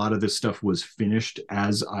 So a lot of this stuff was finished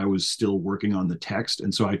as I was still working on the text.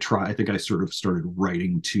 And so I think I sort of started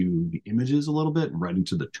writing to the images a little bit and writing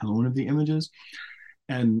to the tone of the images.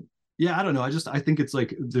 And yeah, I don't know. I think it's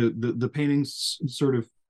like the paintings sort of,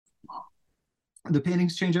 the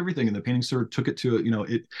paintings change everything. And the paintings sort of took it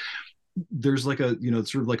to, there's like a,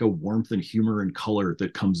 sort of like a warmth and humor and color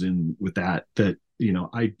that comes in with that,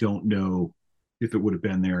 I don't know if it would have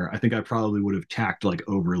been there. I think I probably would have tacked like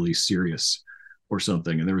overly serious or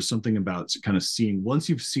something. And there was something about kind of seeing, once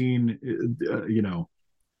you've seen,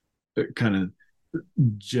 kind of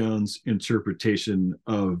Joan's interpretation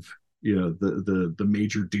of, the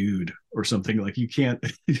major dude or something, like you can't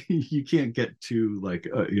get too like,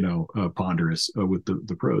 ponderous with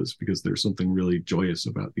the prose, because there's something really joyous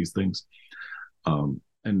about these things.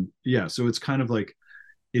 And yeah, so it's kind of like,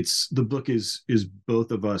 the book is both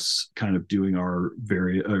of us kind of doing our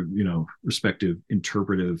very, respective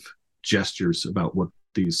interpretive gestures about what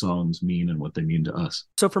these songs mean and what they mean to us.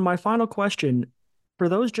 So for my final question, For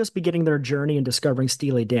those just beginning their journey in discovering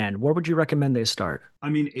Steely Dan, where would you recommend they start? I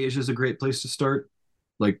mean, Asia's a great place to start,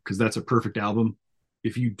 like, because that's a perfect album.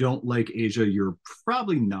 If you don't like Asia, you're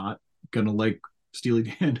probably not gonna like Steely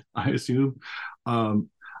Dan, I assume. Um,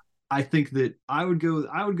 I think that I would go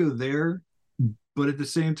there, but at the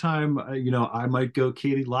same time, I might go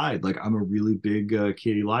Katie Lyde. Like, I'm a really big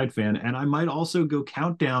Katie Lyde fan, and I might also go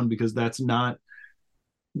Countdown because that's not,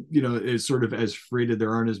 it's sort of as freighted. There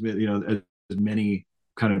aren't as many, as many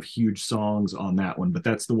kind of huge songs on that one, but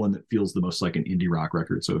that's the one that feels the most like an indie rock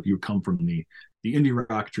record. So if you come from the indie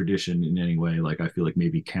rock tradition in any way, like, I feel like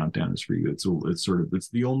maybe Countdown is for you. It's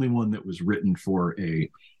the only one that was written for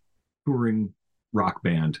a touring rock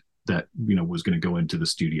band that was going to go into the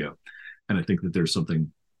studio, and I think that there's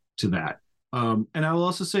something to that. And I will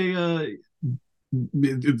also say,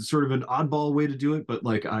 it's sort of an oddball way to do it, but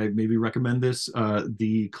like, I maybe recommend this,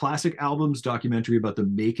 the Classic Albums documentary about the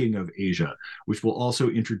making of Asia, which will also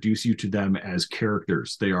introduce you to them as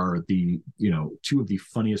characters. They are two of the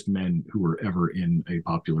funniest men who were ever in a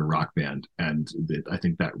popular rock band, and I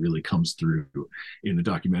think that really comes through in the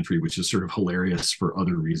documentary, which is sort of hilarious for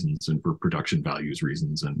other reasons and for production values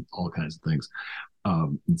reasons and all kinds of things.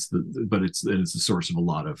 It's the source of a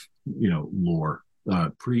lot of lore.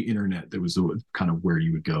 Pre-internet, that was the kind of where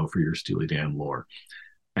you would go for your Steely Dan lore.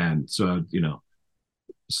 And so,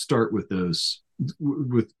 start with those,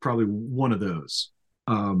 with probably one of those.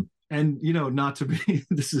 And not to be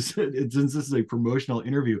since this is a promotional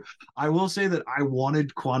interview, I will say that I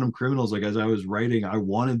wanted Quantum Criminals, like, as I was writing, I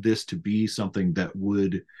wanted this to be something that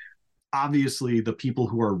would, obviously, the people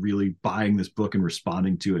who are really buying this book and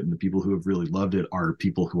responding to it, and the people who have really loved it, are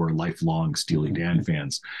people who are lifelong Steely Dan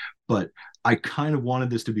fans. But I kind of wanted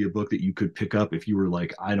this to be a book that you could pick up if you were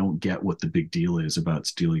like, I don't get what the big deal is about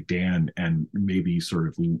Steely Dan, and maybe sort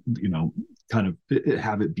of, kind of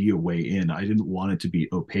have it be a way in. I didn't want it to be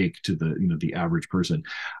opaque to the average person.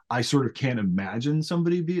 I sort of can't imagine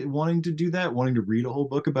somebody wanting to do that, wanting to read a whole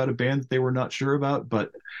book about a band that they were not sure about,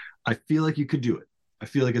 but I feel like you could do it. I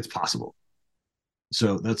feel like it's possible.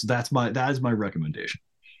 So that is my recommendation.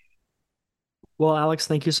 Well, Alex,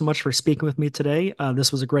 thank you so much for speaking with me today.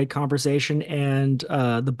 This was a great conversation, and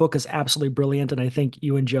the book is absolutely brilliant, and I think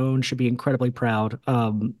you and Joan should be incredibly proud.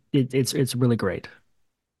 It's really great.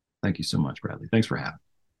 Thank you so much, Bradley. Thanks for having me.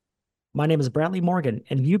 My name is Bradley Morgan,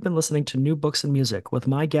 and you've been listening to New Books and Music with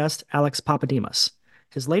my guest, Alex Pappademas.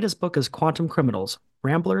 His latest book is Quantum Criminals,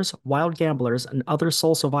 Ramblers, Wild Gamblers, and Other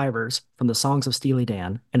Soul Survivors from the Songs of Steely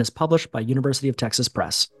Dan, and is published by University of Texas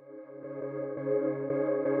Press.